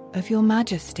awe of your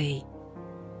majesty.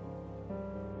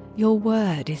 Your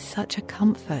word is such a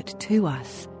comfort to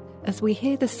us as we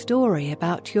hear the story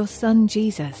about your Son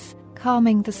Jesus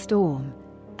calming the storm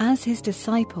as his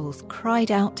disciples cried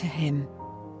out to him.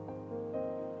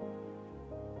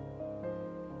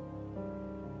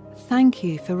 Thank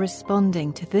you for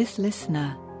responding to this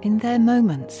listener in their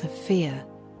moments of fear.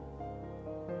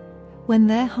 When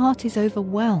their heart is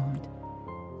overwhelmed,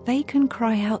 they can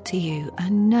cry out to you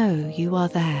and know you are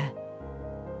there.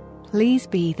 Please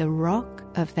be the rock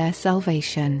of their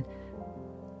salvation,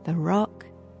 the rock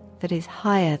that is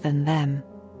higher than them.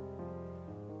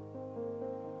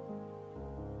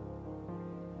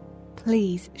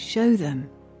 Please show them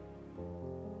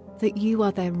that you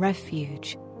are their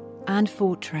refuge and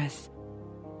fortress.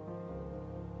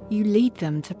 You lead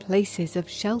them to places of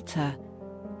shelter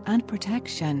and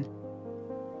protection.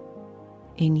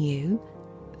 In you,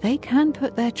 they can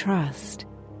put their trust.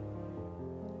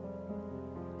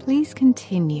 Please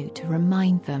continue to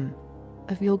remind them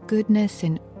of your goodness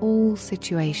in all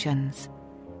situations.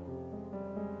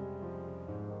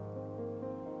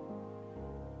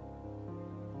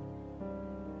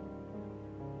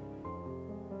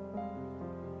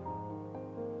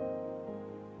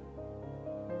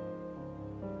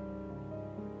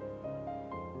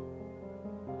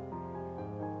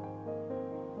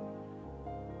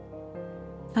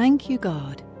 Thank you,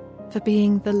 God, for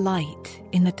being the light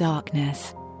in the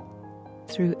darkness.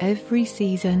 Through every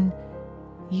season,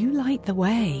 you light the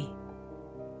way.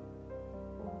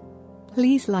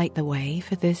 Please light the way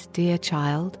for this dear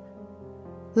child.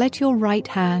 Let your right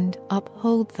hand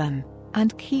uphold them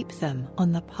and keep them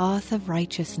on the path of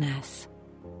righteousness.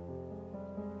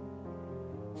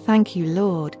 Thank you,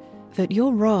 Lord, that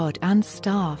your rod and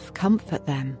staff comfort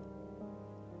them.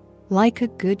 Like a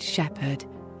good shepherd,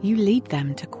 you lead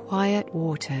them to quiet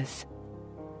waters.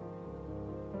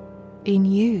 In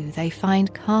you they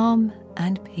find calm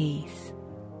and peace.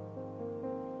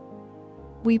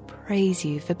 We praise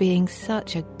you for being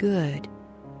such a good,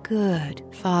 good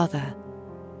Father.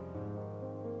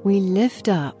 We lift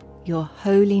up your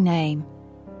holy name.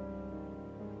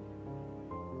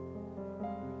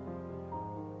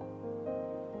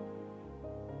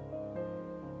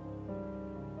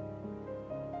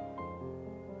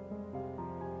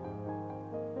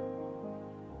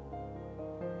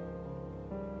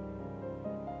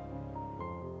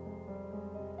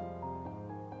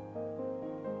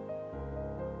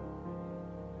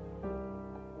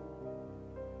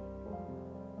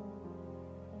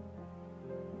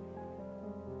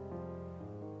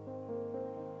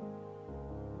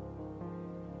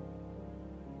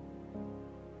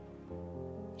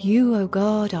 You, O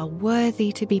God, are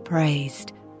worthy to be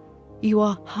praised. You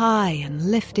are high and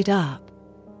lifted up.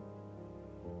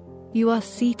 You are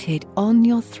seated on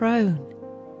your throne.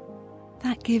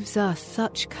 That gives us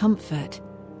such comfort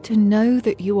to know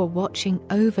that you are watching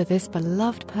over this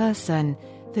beloved person,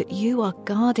 that you are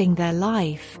guarding their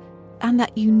life, and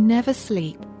that you never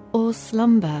sleep or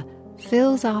slumber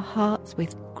fills our hearts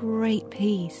with great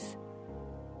peace.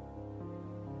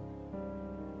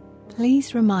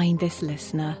 Please remind this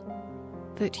listener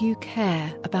that you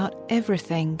care about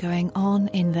everything going on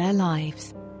in their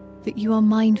lives, that you are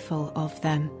mindful of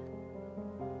them.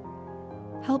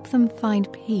 Help them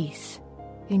find peace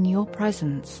in your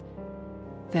presence,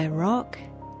 their rock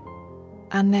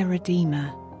and their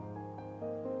Redeemer.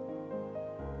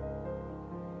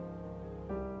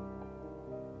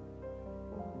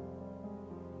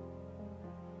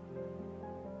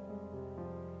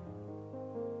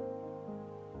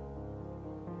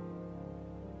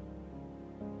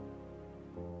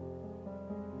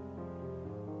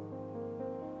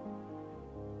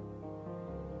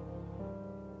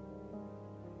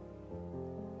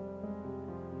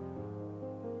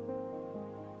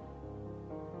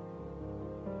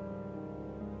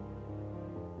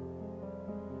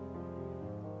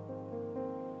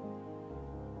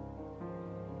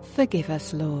 Forgive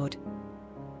us, Lord,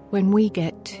 when we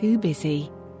get too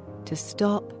busy to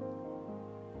stop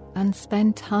and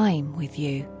spend time with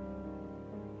you.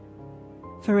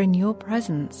 For in your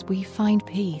presence we find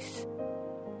peace.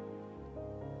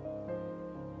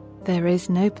 There is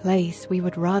no place we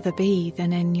would rather be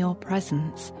than in your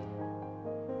presence.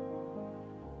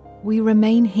 We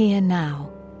remain here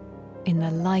now in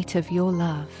the light of your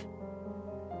love.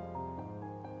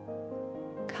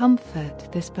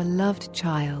 Comfort this beloved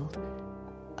child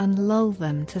and lull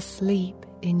them to sleep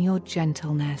in your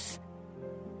gentleness.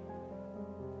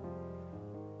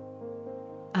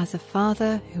 As a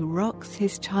father who rocks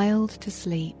his child to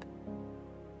sleep,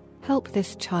 help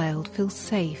this child feel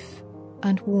safe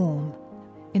and warm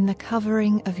in the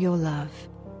covering of your love.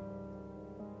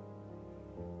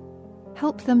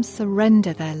 Help them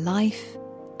surrender their life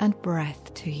and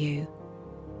breath to you,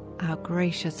 our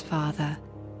gracious Father.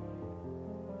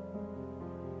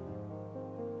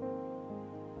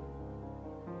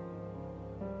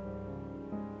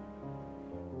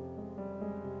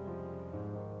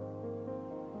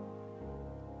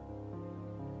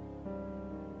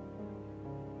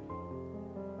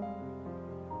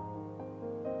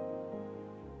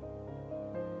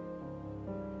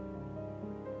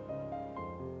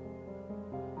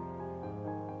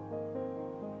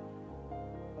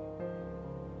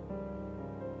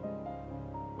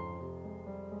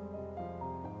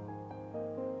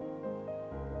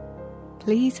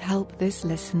 Please help this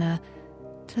listener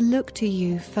to look to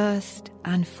you first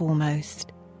and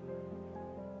foremost.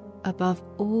 Above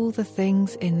all the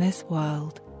things in this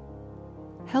world,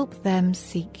 help them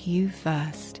seek you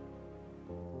first.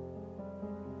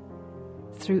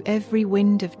 Through every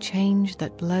wind of change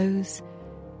that blows,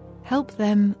 help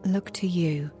them look to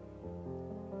you,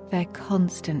 their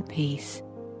constant peace.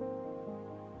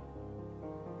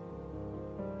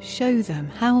 Show them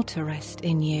how to rest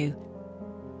in you,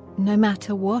 no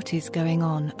matter what is going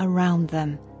on around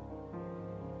them.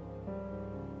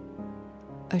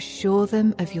 Assure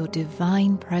them of your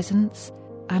divine presence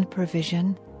and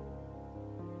provision.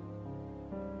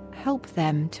 Help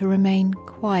them to remain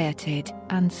quieted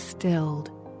and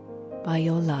stilled by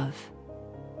your love.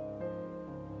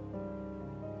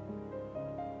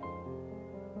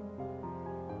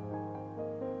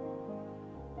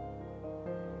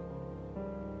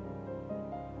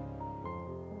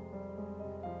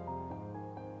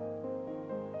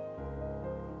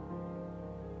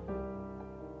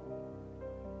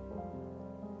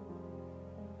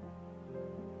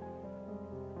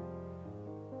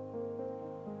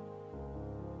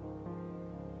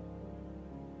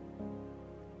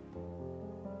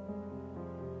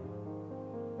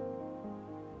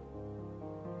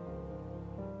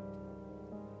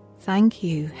 Thank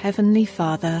you, Heavenly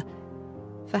Father,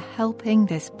 for helping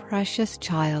this precious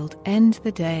child end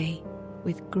the day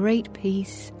with great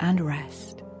peace and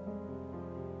rest.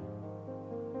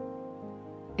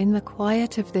 In the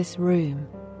quiet of this room,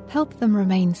 help them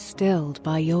remain stilled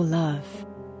by your love.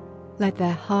 Let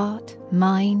their heart,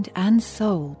 mind, and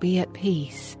soul be at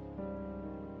peace.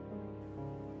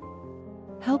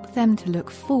 Help them to look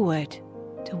forward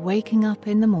to waking up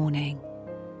in the morning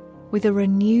with a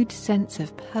renewed sense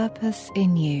of purpose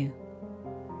in you.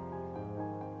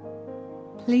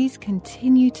 Please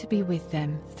continue to be with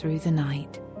them through the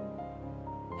night.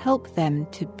 Help them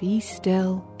to be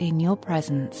still in your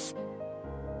presence.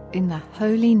 In the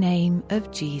holy name of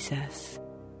Jesus.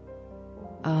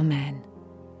 Amen.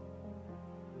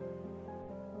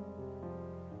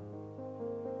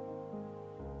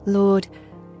 Lord,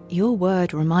 your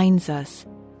word reminds us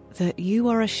that you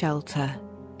are a shelter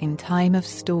in time of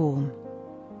storm.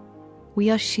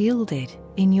 We are shielded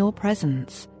in your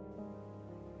presence.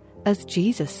 As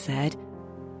Jesus said,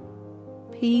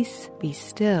 "Peace, be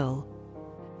still,"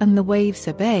 and the waves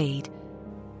obeyed.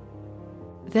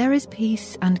 There is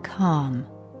peace and calm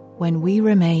when we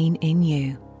remain in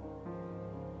you.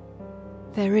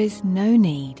 There is no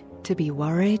need to be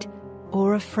worried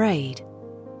or afraid.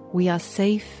 We are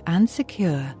safe and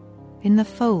secure in the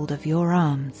fold of your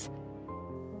arms.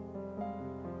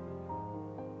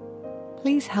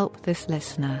 Please help this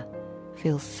listener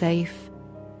feel safe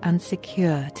and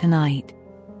secure tonight.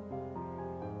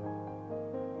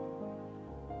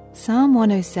 Psalm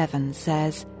 107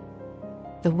 says,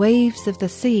 "The waves of the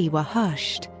sea were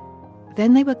hushed,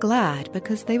 then they were glad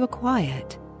because they were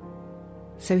quiet.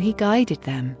 So he guided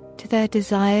them to their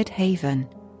desired haven."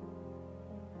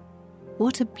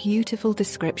 What a beautiful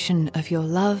description of your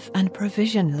love and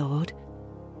provision, Lord.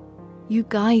 You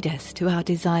guide us to our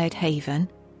desired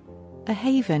haven, a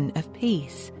haven of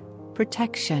peace,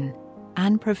 protection,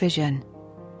 and provision.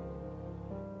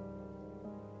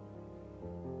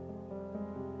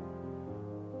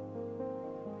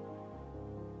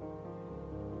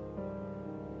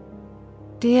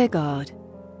 Dear God,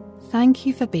 thank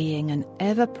you for being an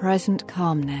ever-present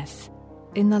calmness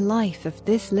in the life of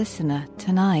this listener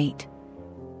tonight.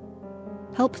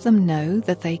 Help them know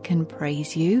that they can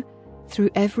praise you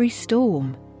through every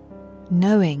storm,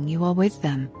 knowing you are with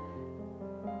them.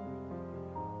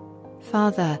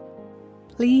 Father,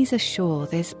 please assure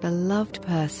this beloved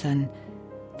person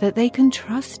that they can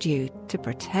trust you to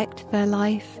protect their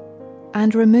life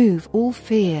and remove all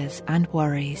fears and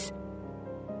worries.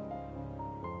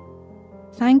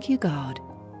 Thank you, God,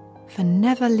 for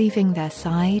never leaving their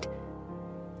side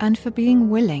and for being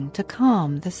willing to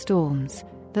calm the storms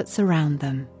that surround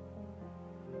them.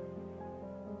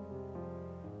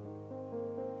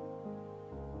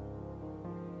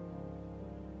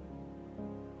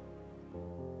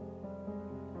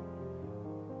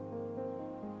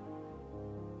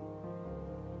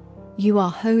 You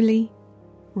are holy,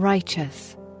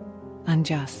 righteous, and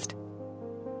just.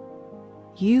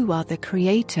 You are the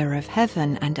creator of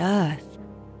heaven and earth.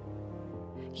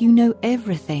 You know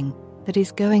everything that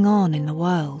is going on in the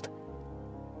world.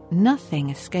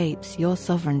 Nothing escapes your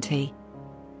sovereignty.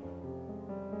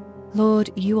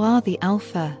 Lord, you are the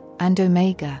Alpha and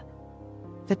Omega,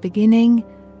 the beginning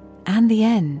and the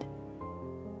end.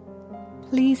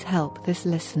 Please help this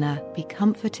listener be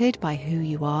comforted by who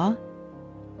you are,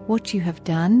 what you have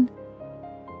done,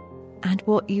 and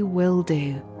what you will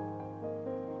do.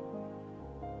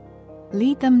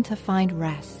 Lead them to find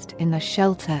rest in the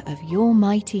shelter of your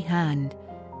mighty hand.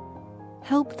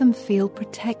 Help them feel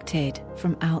protected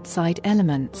from outside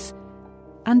elements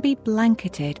and be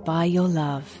blanketed by your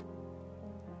love.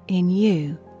 In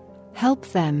you, help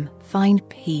them find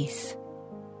peace.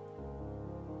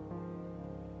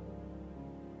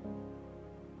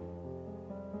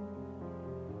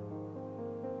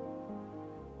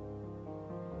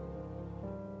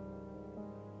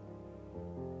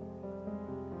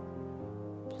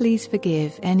 Please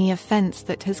forgive any offense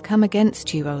that has come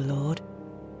against you, O Lord.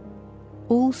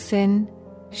 All sin,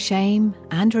 shame,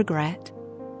 and regret,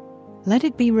 let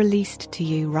it be released to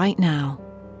you right now.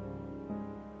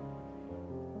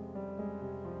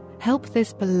 Help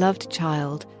this beloved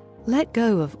child let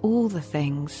go of all the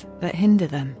things that hinder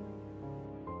them.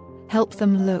 Help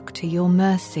them look to your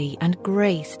mercy and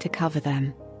grace to cover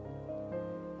them.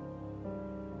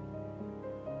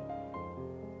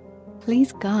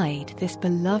 Please guide this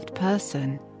beloved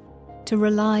person to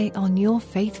rely on your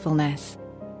faithfulness,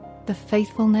 the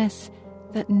faithfulness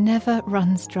that never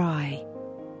runs dry.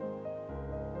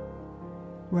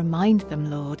 Remind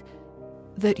them, Lord,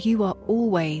 that you are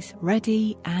always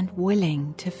ready and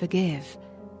willing to forgive.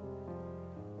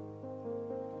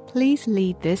 Please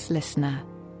lead this listener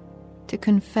to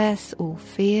confess all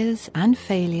fears and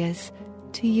failures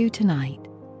to you tonight.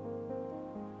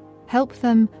 Help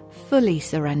them fully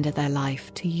surrender their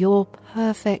life to your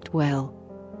perfect will.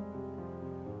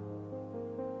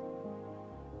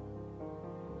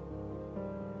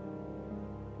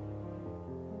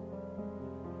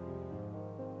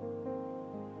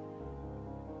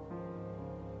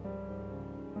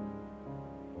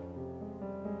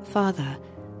 Father,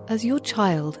 as your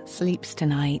child sleeps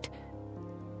tonight,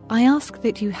 I ask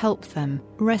that you help them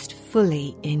rest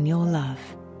fully in your love,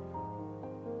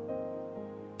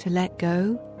 to let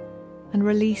go and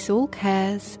release all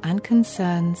cares and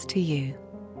concerns to you,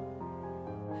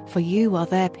 for you are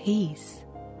their peace.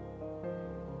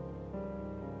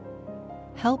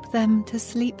 Help them to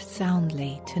sleep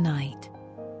soundly tonight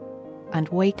and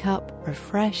wake up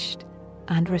refreshed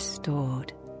and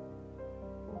restored.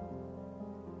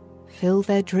 Fill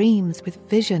their dreams with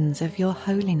visions of your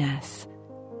holiness,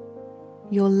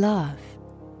 your love,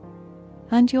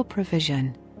 and your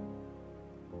provision.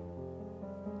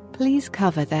 Please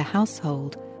cover their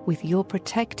household with your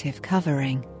protective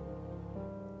covering.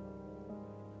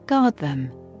 Guard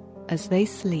them as they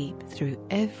sleep through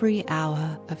every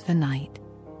hour of the night.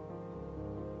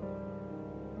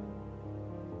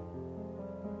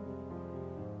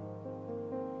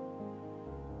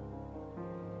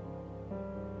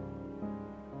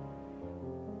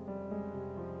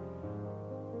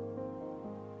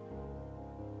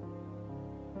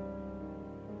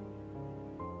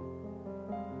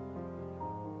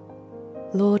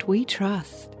 Lord, we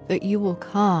trust that you will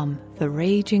calm the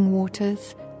raging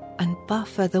waters and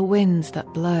buffer the winds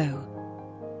that blow.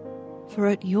 For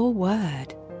at your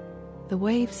word, the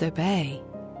waves obey.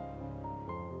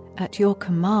 At your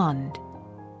command,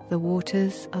 the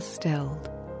waters are stilled.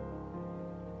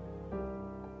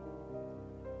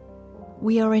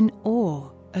 We are in awe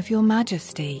of your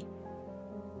majesty.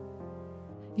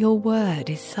 Your word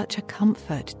is such a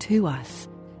comfort to us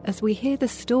as we hear the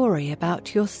story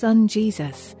about your Son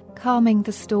Jesus calming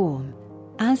the storm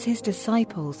as his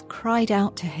disciples cried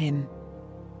out to him.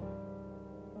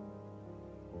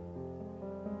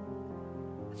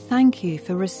 Thank you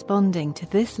for responding to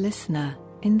this listener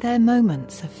in their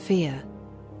moments of fear.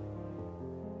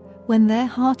 When their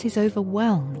heart is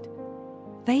overwhelmed,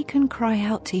 they can cry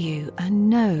out to you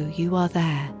and know you are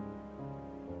there.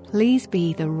 Please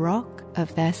be the rock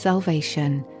of their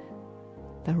salvation,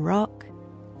 the rock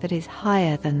that is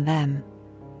higher than them.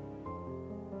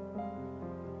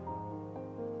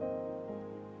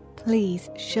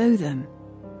 Please show them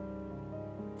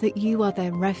that you are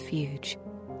their refuge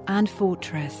and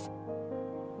fortress.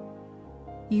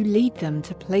 You lead them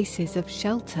to places of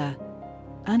shelter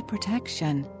and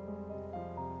protection.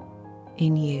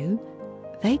 In you,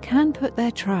 they can put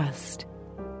their trust.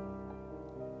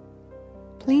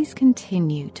 Please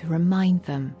continue to remind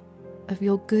them of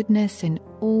your goodness in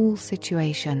all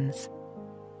situations.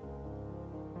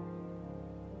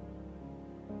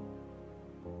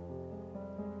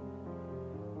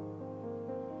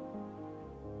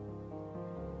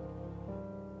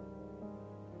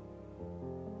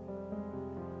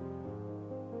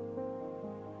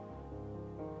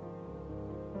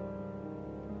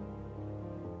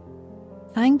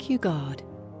 Thank you, God,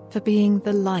 for being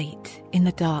the light in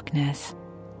the darkness.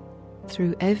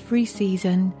 Through every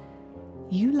season,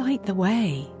 you light the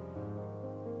way.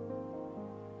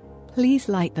 Please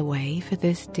light the way for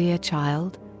this dear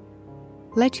child.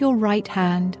 Let your right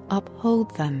hand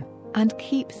uphold them and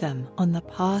keep them on the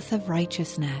path of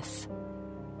righteousness.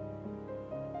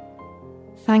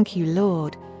 Thank you,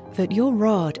 Lord, that your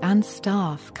rod and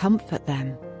staff comfort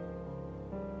them.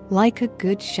 Like a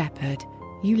good shepherd,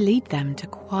 you lead them to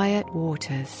quiet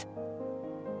waters.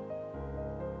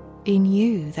 In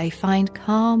you they find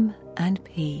calm and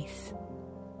peace.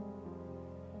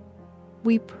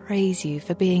 We praise you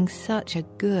for being such a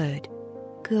good,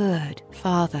 good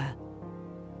Father.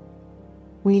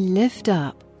 We lift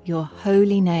up your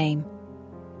holy name.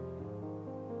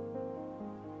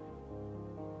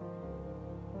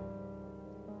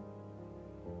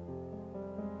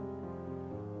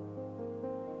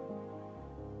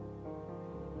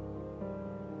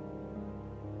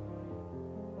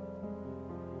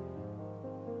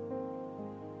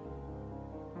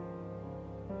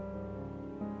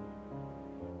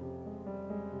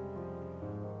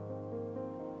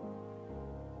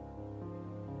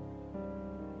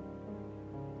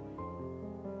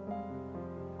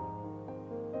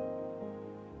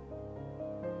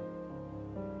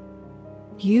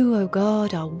 You, O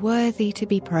God, are worthy to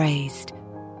be praised.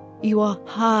 You are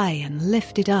high and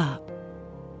lifted up.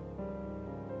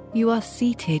 You are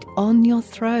seated on your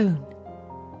throne.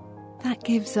 That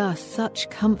gives us such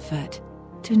comfort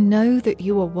to know that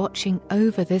you are watching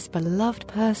over this beloved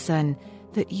person,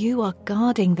 that you are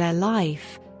guarding their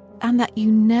life, and that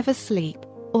you never sleep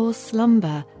or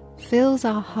slumber fills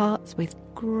our hearts with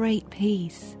great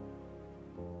peace.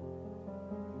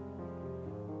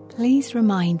 Please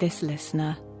remind this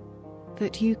listener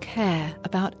that you care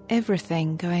about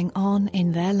everything going on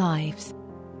in their lives,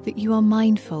 that you are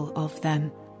mindful of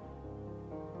them.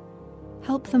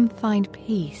 Help them find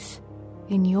peace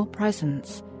in your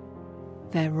presence,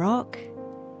 their rock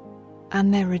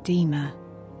and their Redeemer.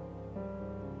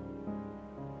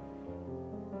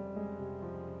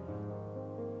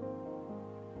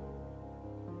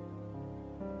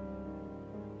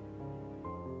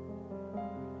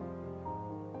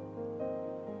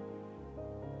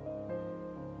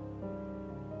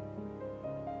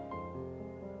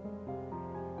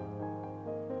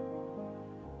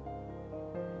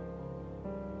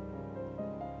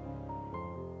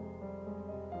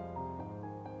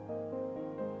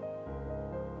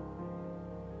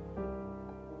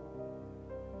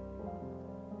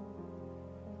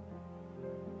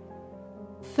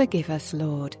 Forgive us,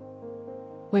 Lord,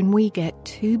 when we get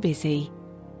too busy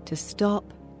to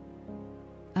stop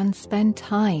and spend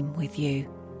time with you.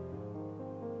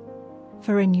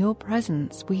 For in your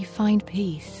presence we find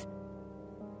peace.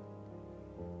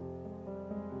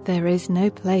 There is no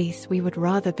place we would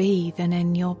rather be than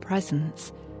in your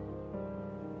presence.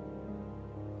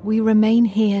 We remain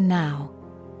here now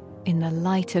in the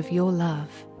light of your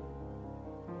love.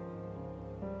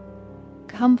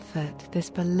 Comfort this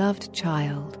beloved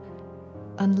child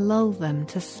and lull them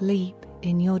to sleep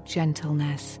in your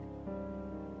gentleness.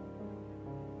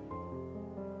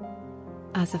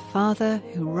 As a father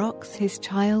who rocks his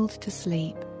child to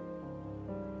sleep,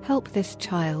 help this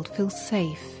child feel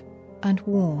safe and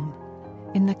warm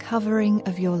in the covering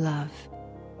of your love.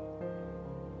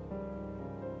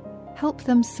 Help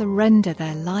them surrender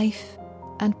their life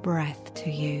and breath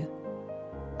to you,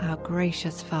 our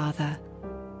gracious Father.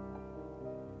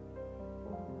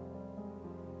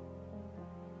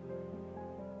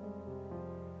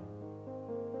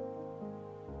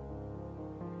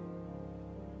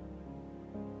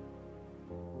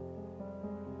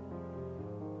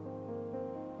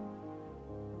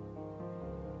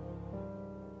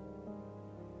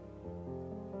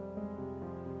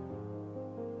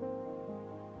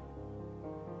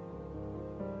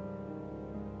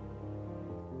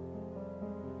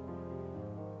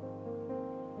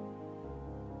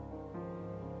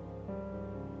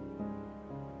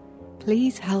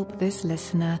 Please help this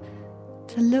listener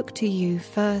to look to you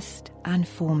first and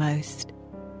foremost.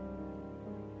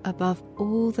 Above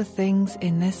all the things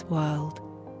in this world,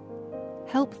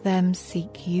 help them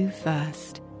seek you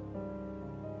first.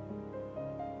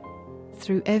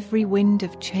 Through every wind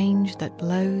of change that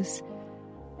blows,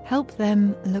 help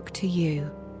them look to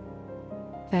you,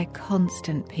 their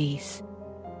constant peace.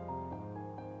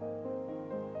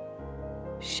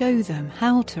 Show them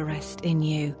how to rest in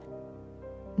you,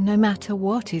 no matter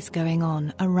what is going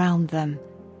on around them.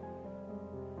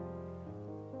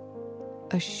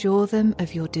 Assure them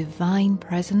of your divine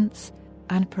presence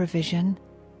and provision.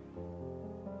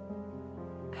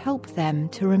 Help them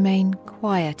to remain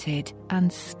quieted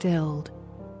and stilled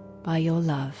by your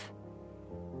love.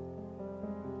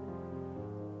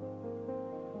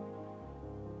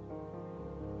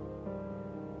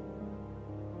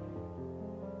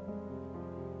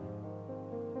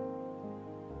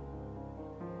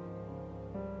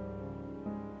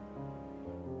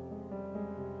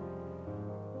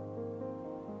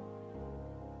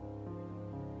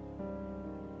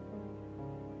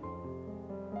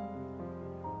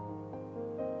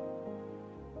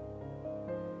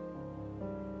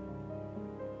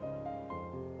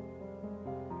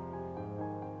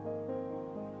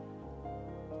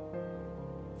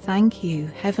 Thank you,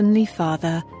 Heavenly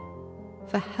Father,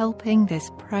 for helping this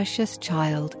precious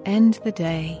child end the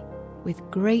day with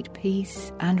great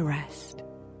peace and rest.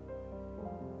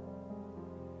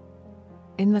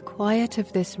 In the quiet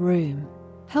of this room,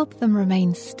 help them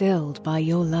remain stilled by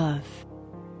your love.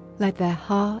 Let their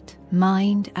heart,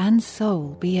 mind, and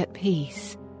soul be at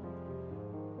peace.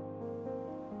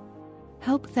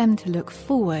 Help them to look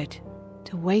forward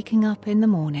to waking up in the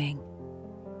morning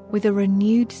with a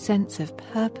renewed sense of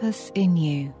purpose in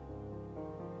you.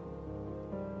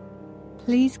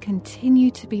 Please continue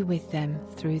to be with them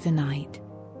through the night.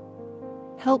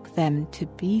 Help them to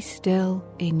be still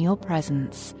in your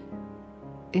presence.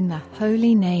 In the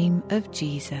holy name of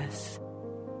Jesus.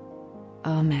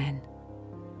 Amen.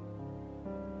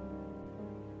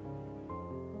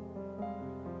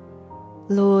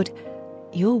 Lord,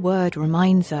 your word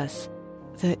reminds us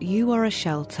that you are a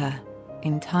shelter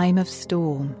in time of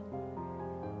storm.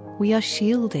 We are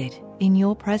shielded in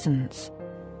your presence.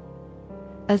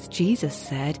 As Jesus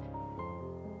said,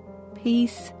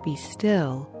 "Peace, be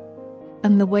still,"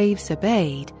 and the waves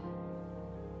obeyed.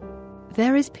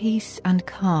 There is peace and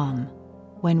calm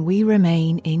when we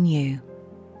remain in you.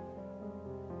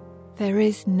 There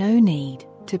is no need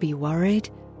to be worried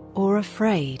or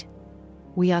afraid.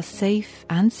 We are safe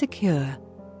and secure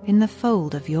in the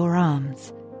fold of your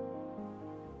arms.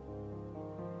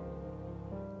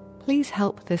 Please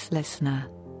help this listener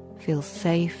feel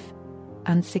safe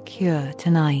and secure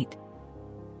tonight.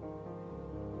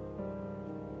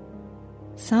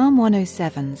 Psalm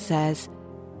 107 says,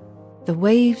 "The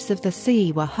waves of the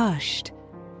sea were hushed,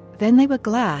 then they were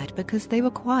glad because they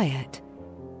were quiet.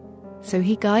 So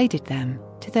he guided them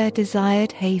to their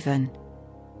desired haven."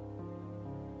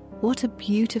 What a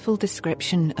beautiful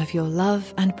description of your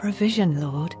love and provision,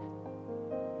 Lord.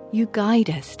 You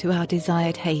guide us to our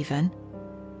desired haven,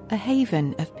 a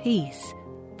haven of peace,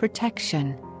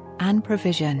 protection, and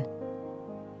provision.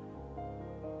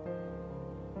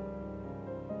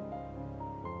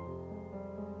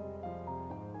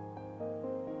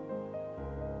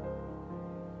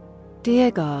 Dear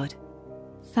God,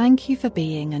 thank you for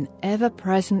being an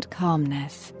ever-present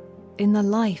calmness in the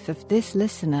life of this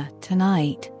listener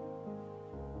tonight.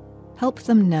 Help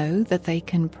them know that they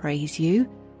can praise you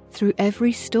through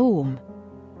every storm,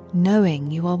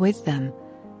 knowing you are with them.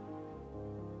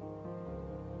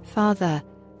 Father,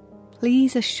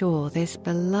 please assure this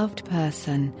beloved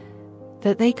person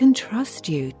that they can trust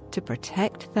you to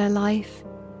protect their life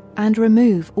and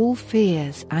remove all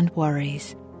fears and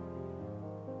worries.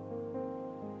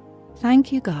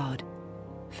 Thank you, God,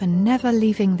 for never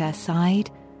leaving their side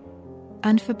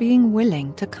and for being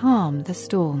willing to calm the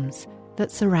storms that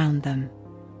surround them.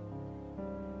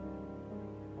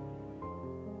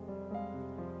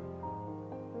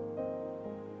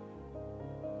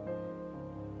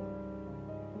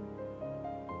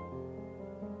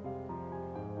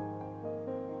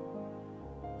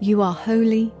 You are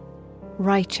holy,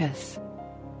 righteous,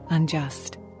 and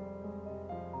just.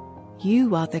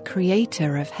 You are the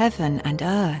creator of heaven and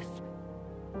earth.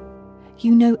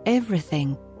 You know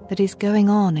everything that is going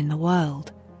on in the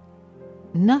world.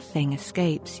 Nothing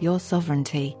escapes your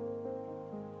sovereignty.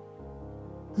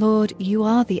 Lord, you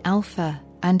are the Alpha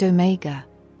and Omega,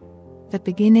 the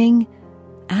beginning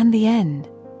and the end.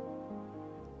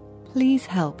 Please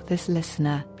help this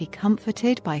listener be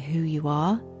comforted by who you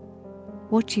are,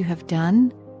 what you have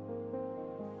done,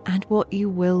 and what you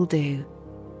will do.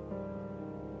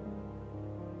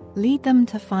 Lead them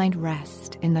to find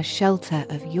rest in the shelter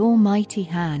of your mighty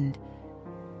hand.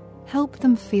 Help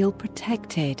them feel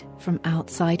protected from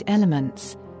outside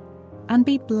elements and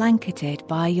be blanketed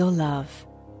by your love.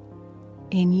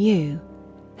 In you,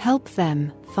 help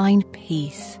them find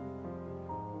peace.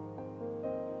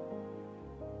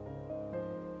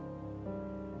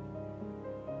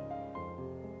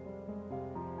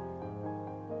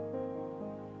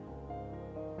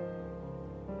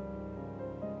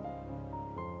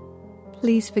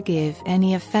 Please forgive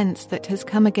any offense that has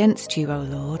come against you, O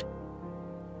Lord.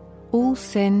 All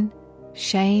sin,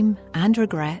 shame, and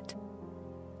regret,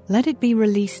 let it be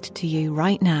released to you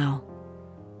right now.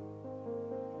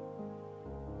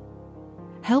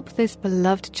 Help this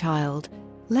beloved child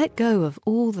let go of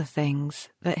all the things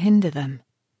that hinder them.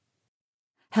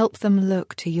 Help them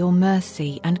look to your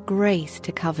mercy and grace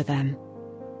to cover them.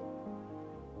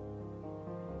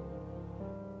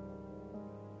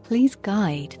 Please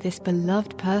guide this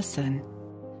beloved person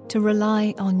to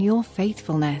rely on your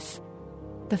faithfulness,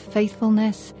 the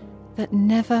faithfulness that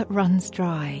never runs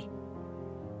dry.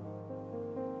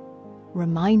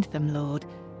 Remind them, Lord,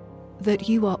 that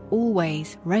you are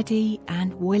always ready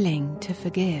and willing to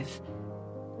forgive.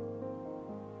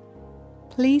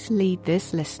 Please lead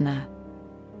this listener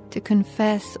to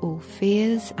confess all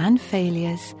fears and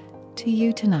failures to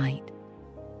you tonight.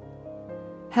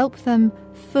 Help them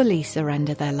fully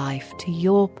surrender their life to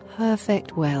your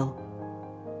perfect will.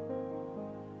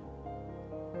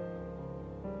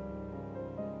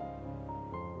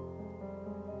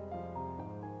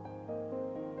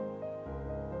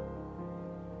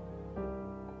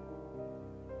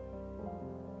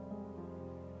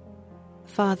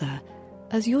 Father,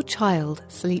 as your child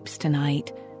sleeps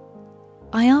tonight,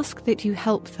 I ask that you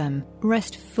help them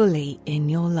rest fully in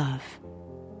your love.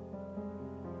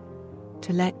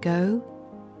 To let go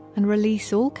and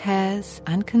release all cares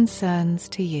and concerns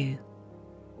to you.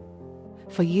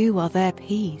 For you are their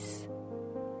peace.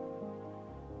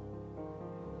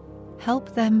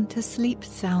 help them to sleep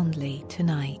soundly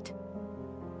tonight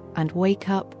and wake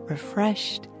up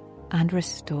refreshed and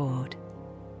restored.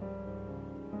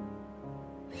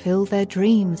 Fill their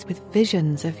dreams with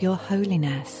visions of your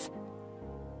holiness,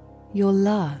 your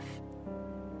love,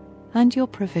 and your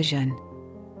provision.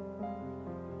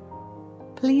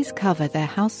 Please cover their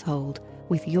household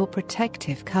with your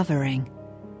protective covering.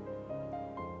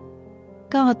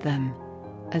 Guard them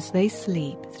as they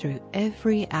sleep through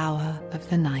every hour of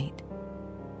the night.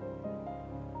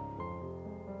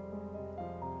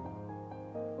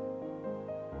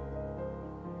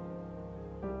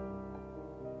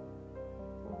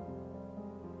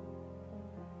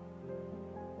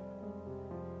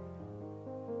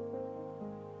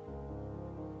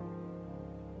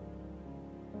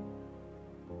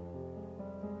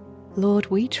 Lord,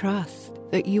 we trust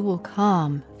that you will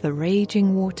calm the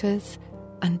raging waters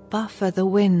and buffer the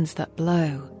winds that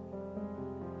blow.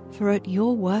 For at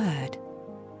your word,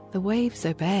 the waves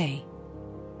obey.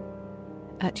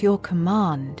 At your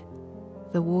command,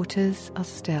 the waters are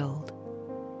stilled.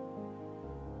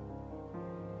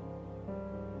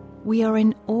 We are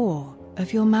in awe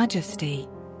of your majesty.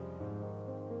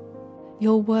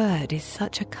 Your word is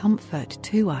such a comfort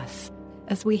to us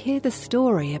as we hear the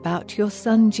story about your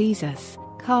Son Jesus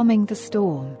calming the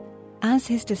storm as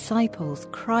his disciples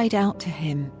cried out to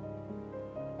him.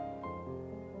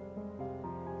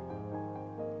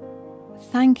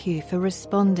 Thank you for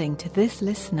responding to this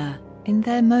listener in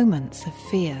their moments of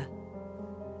fear.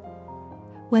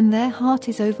 When their heart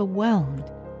is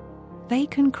overwhelmed, they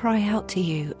can cry out to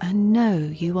you and know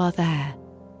you are there.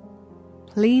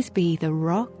 Please be the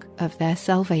rock of their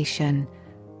salvation,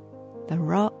 the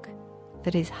rock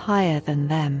that is higher than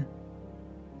them.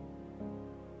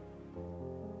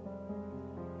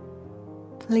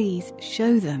 Please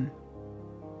show them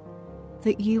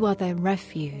that you are their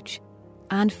refuge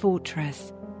and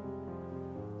fortress.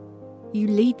 You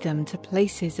lead them to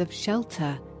places of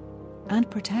shelter and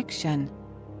protection.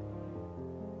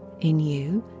 In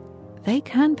you, they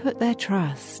can put their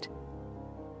trust.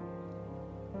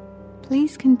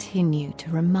 Please continue to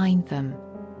remind them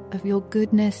of your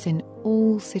goodness in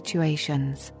all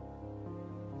situations.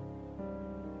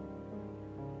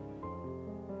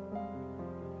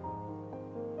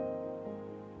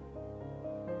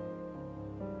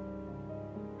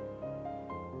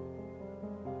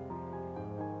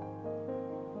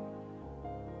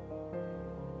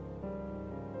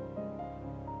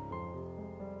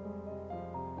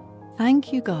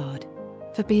 Thank you, God,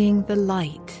 for being the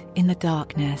light in the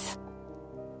darkness.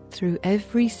 Through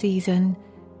every season,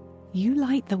 you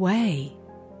light the way.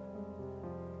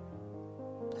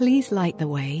 Please light the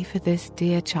way for this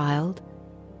dear child.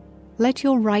 Let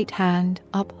your right hand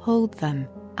uphold them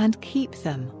and keep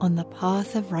them on the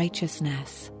path of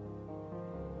righteousness.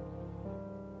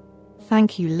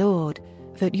 Thank you, Lord,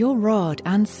 that your rod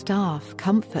and staff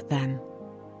comfort them.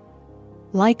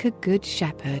 Like a good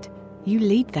shepherd, you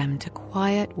lead them to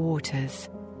quiet waters.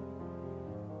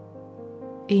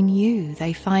 In you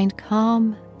they find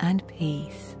calm and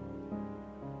peace.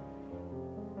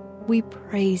 We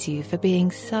praise you for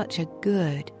being such a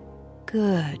good,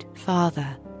 good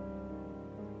Father.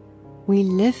 We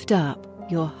lift up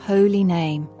your holy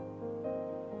name.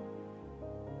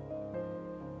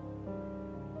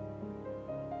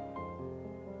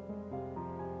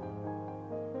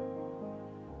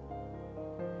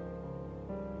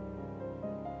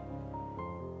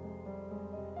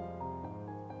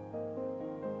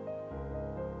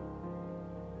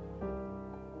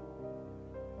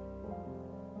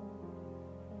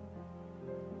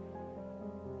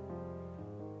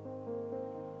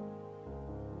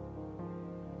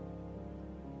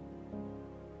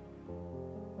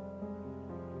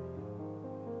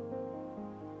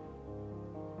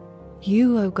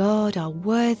 You, O God, are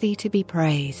worthy to be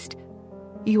praised.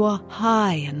 You are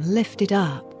high and lifted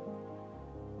up.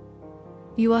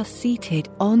 You are seated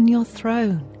on your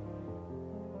throne.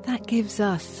 That gives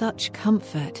us such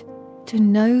comfort to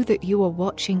know that you are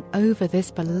watching over this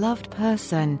beloved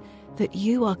person, that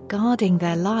you are guarding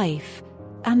their life,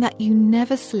 and that you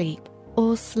never sleep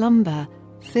or slumber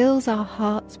fills our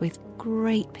hearts with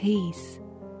great peace.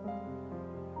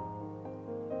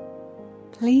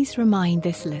 Please remind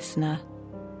this listener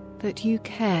that you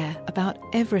care about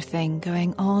everything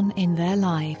going on in their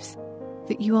lives,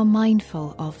 that you are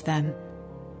mindful of them.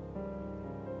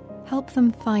 Help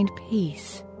them find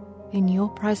peace in your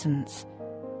presence,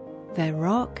 their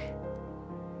rock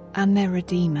and their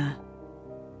Redeemer.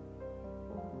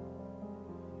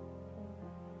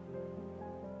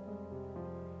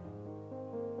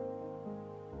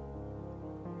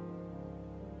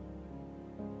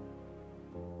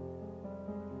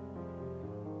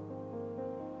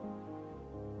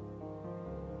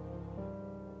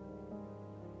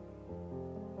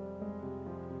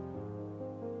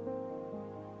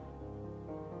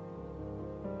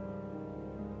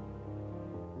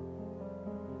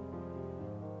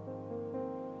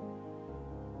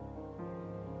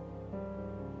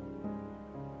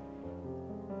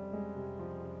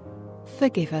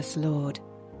 Forgive us, Lord,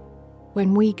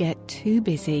 when we get too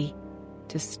busy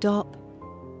to stop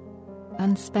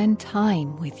and spend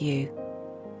time with you.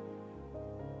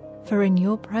 For in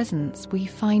your presence we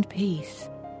find peace.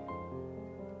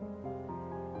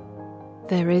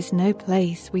 There is no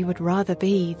place we would rather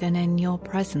be than in your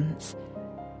presence.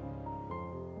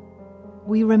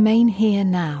 We remain here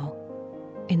now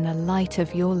in the light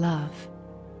of your love.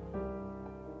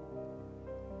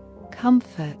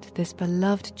 Comfort this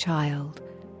beloved child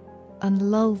and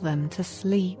lull them to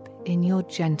sleep in your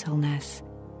gentleness.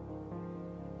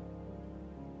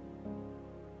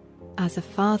 As a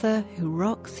father who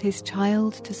rocks his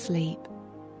child to sleep,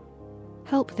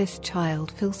 help this child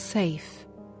feel safe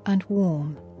and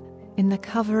warm in the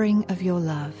covering of your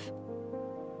love.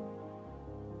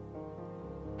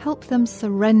 Help them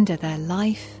surrender their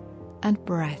life and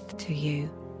breath to you,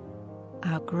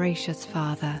 our gracious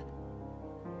Father.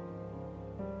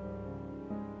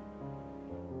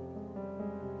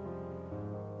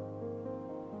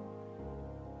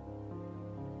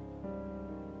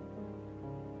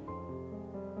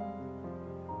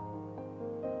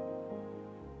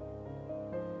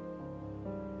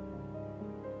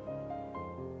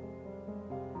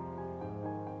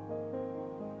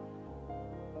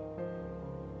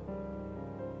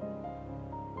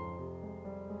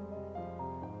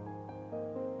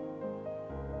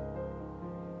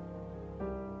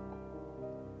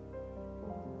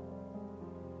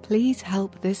 Please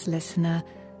help this listener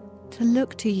to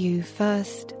look to you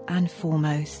first and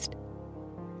foremost.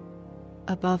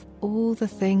 Above all the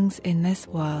things in this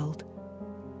world,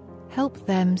 help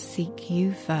them seek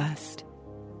you first.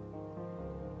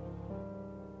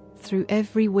 Through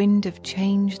every wind of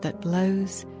change that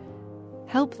blows,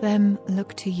 help them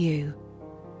look to you,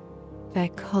 their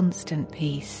constant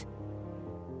peace.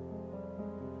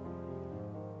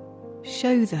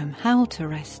 Show them how to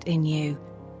rest in you,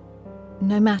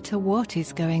 no matter what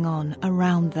is going on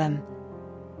around them.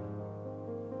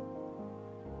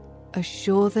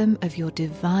 Assure them of your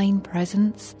divine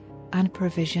presence and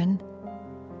provision.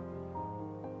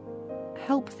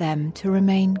 Help them to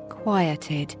remain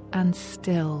quieted and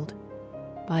stilled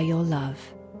by your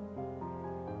love.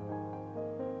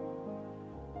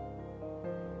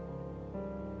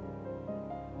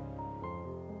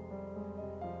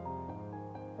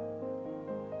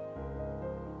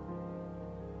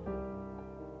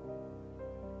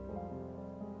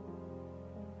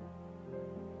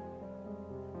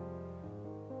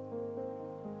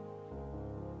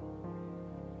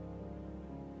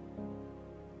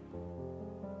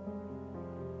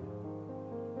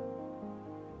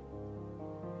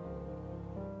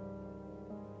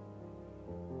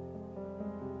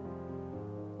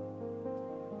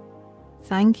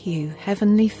 Thank you,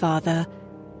 Heavenly Father,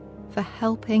 for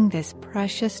helping this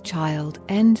precious child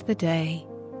end the day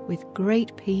with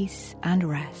great peace and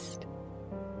rest.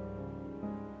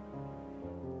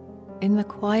 In the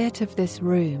quiet of this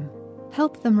room,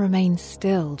 help them remain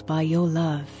stilled by your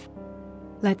love.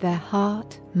 Let their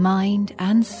heart, mind,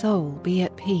 and soul be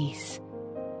at peace.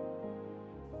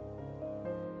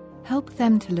 Help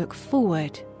them to look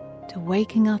forward to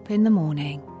waking up in the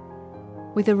morning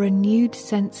with a renewed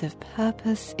sense of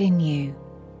purpose in you.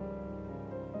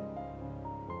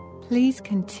 Please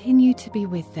continue to be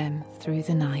with them through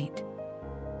the night.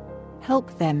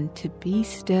 Help them to be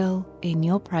still in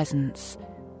your presence.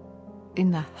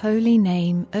 In the holy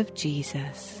name of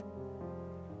Jesus.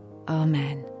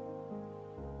 Amen.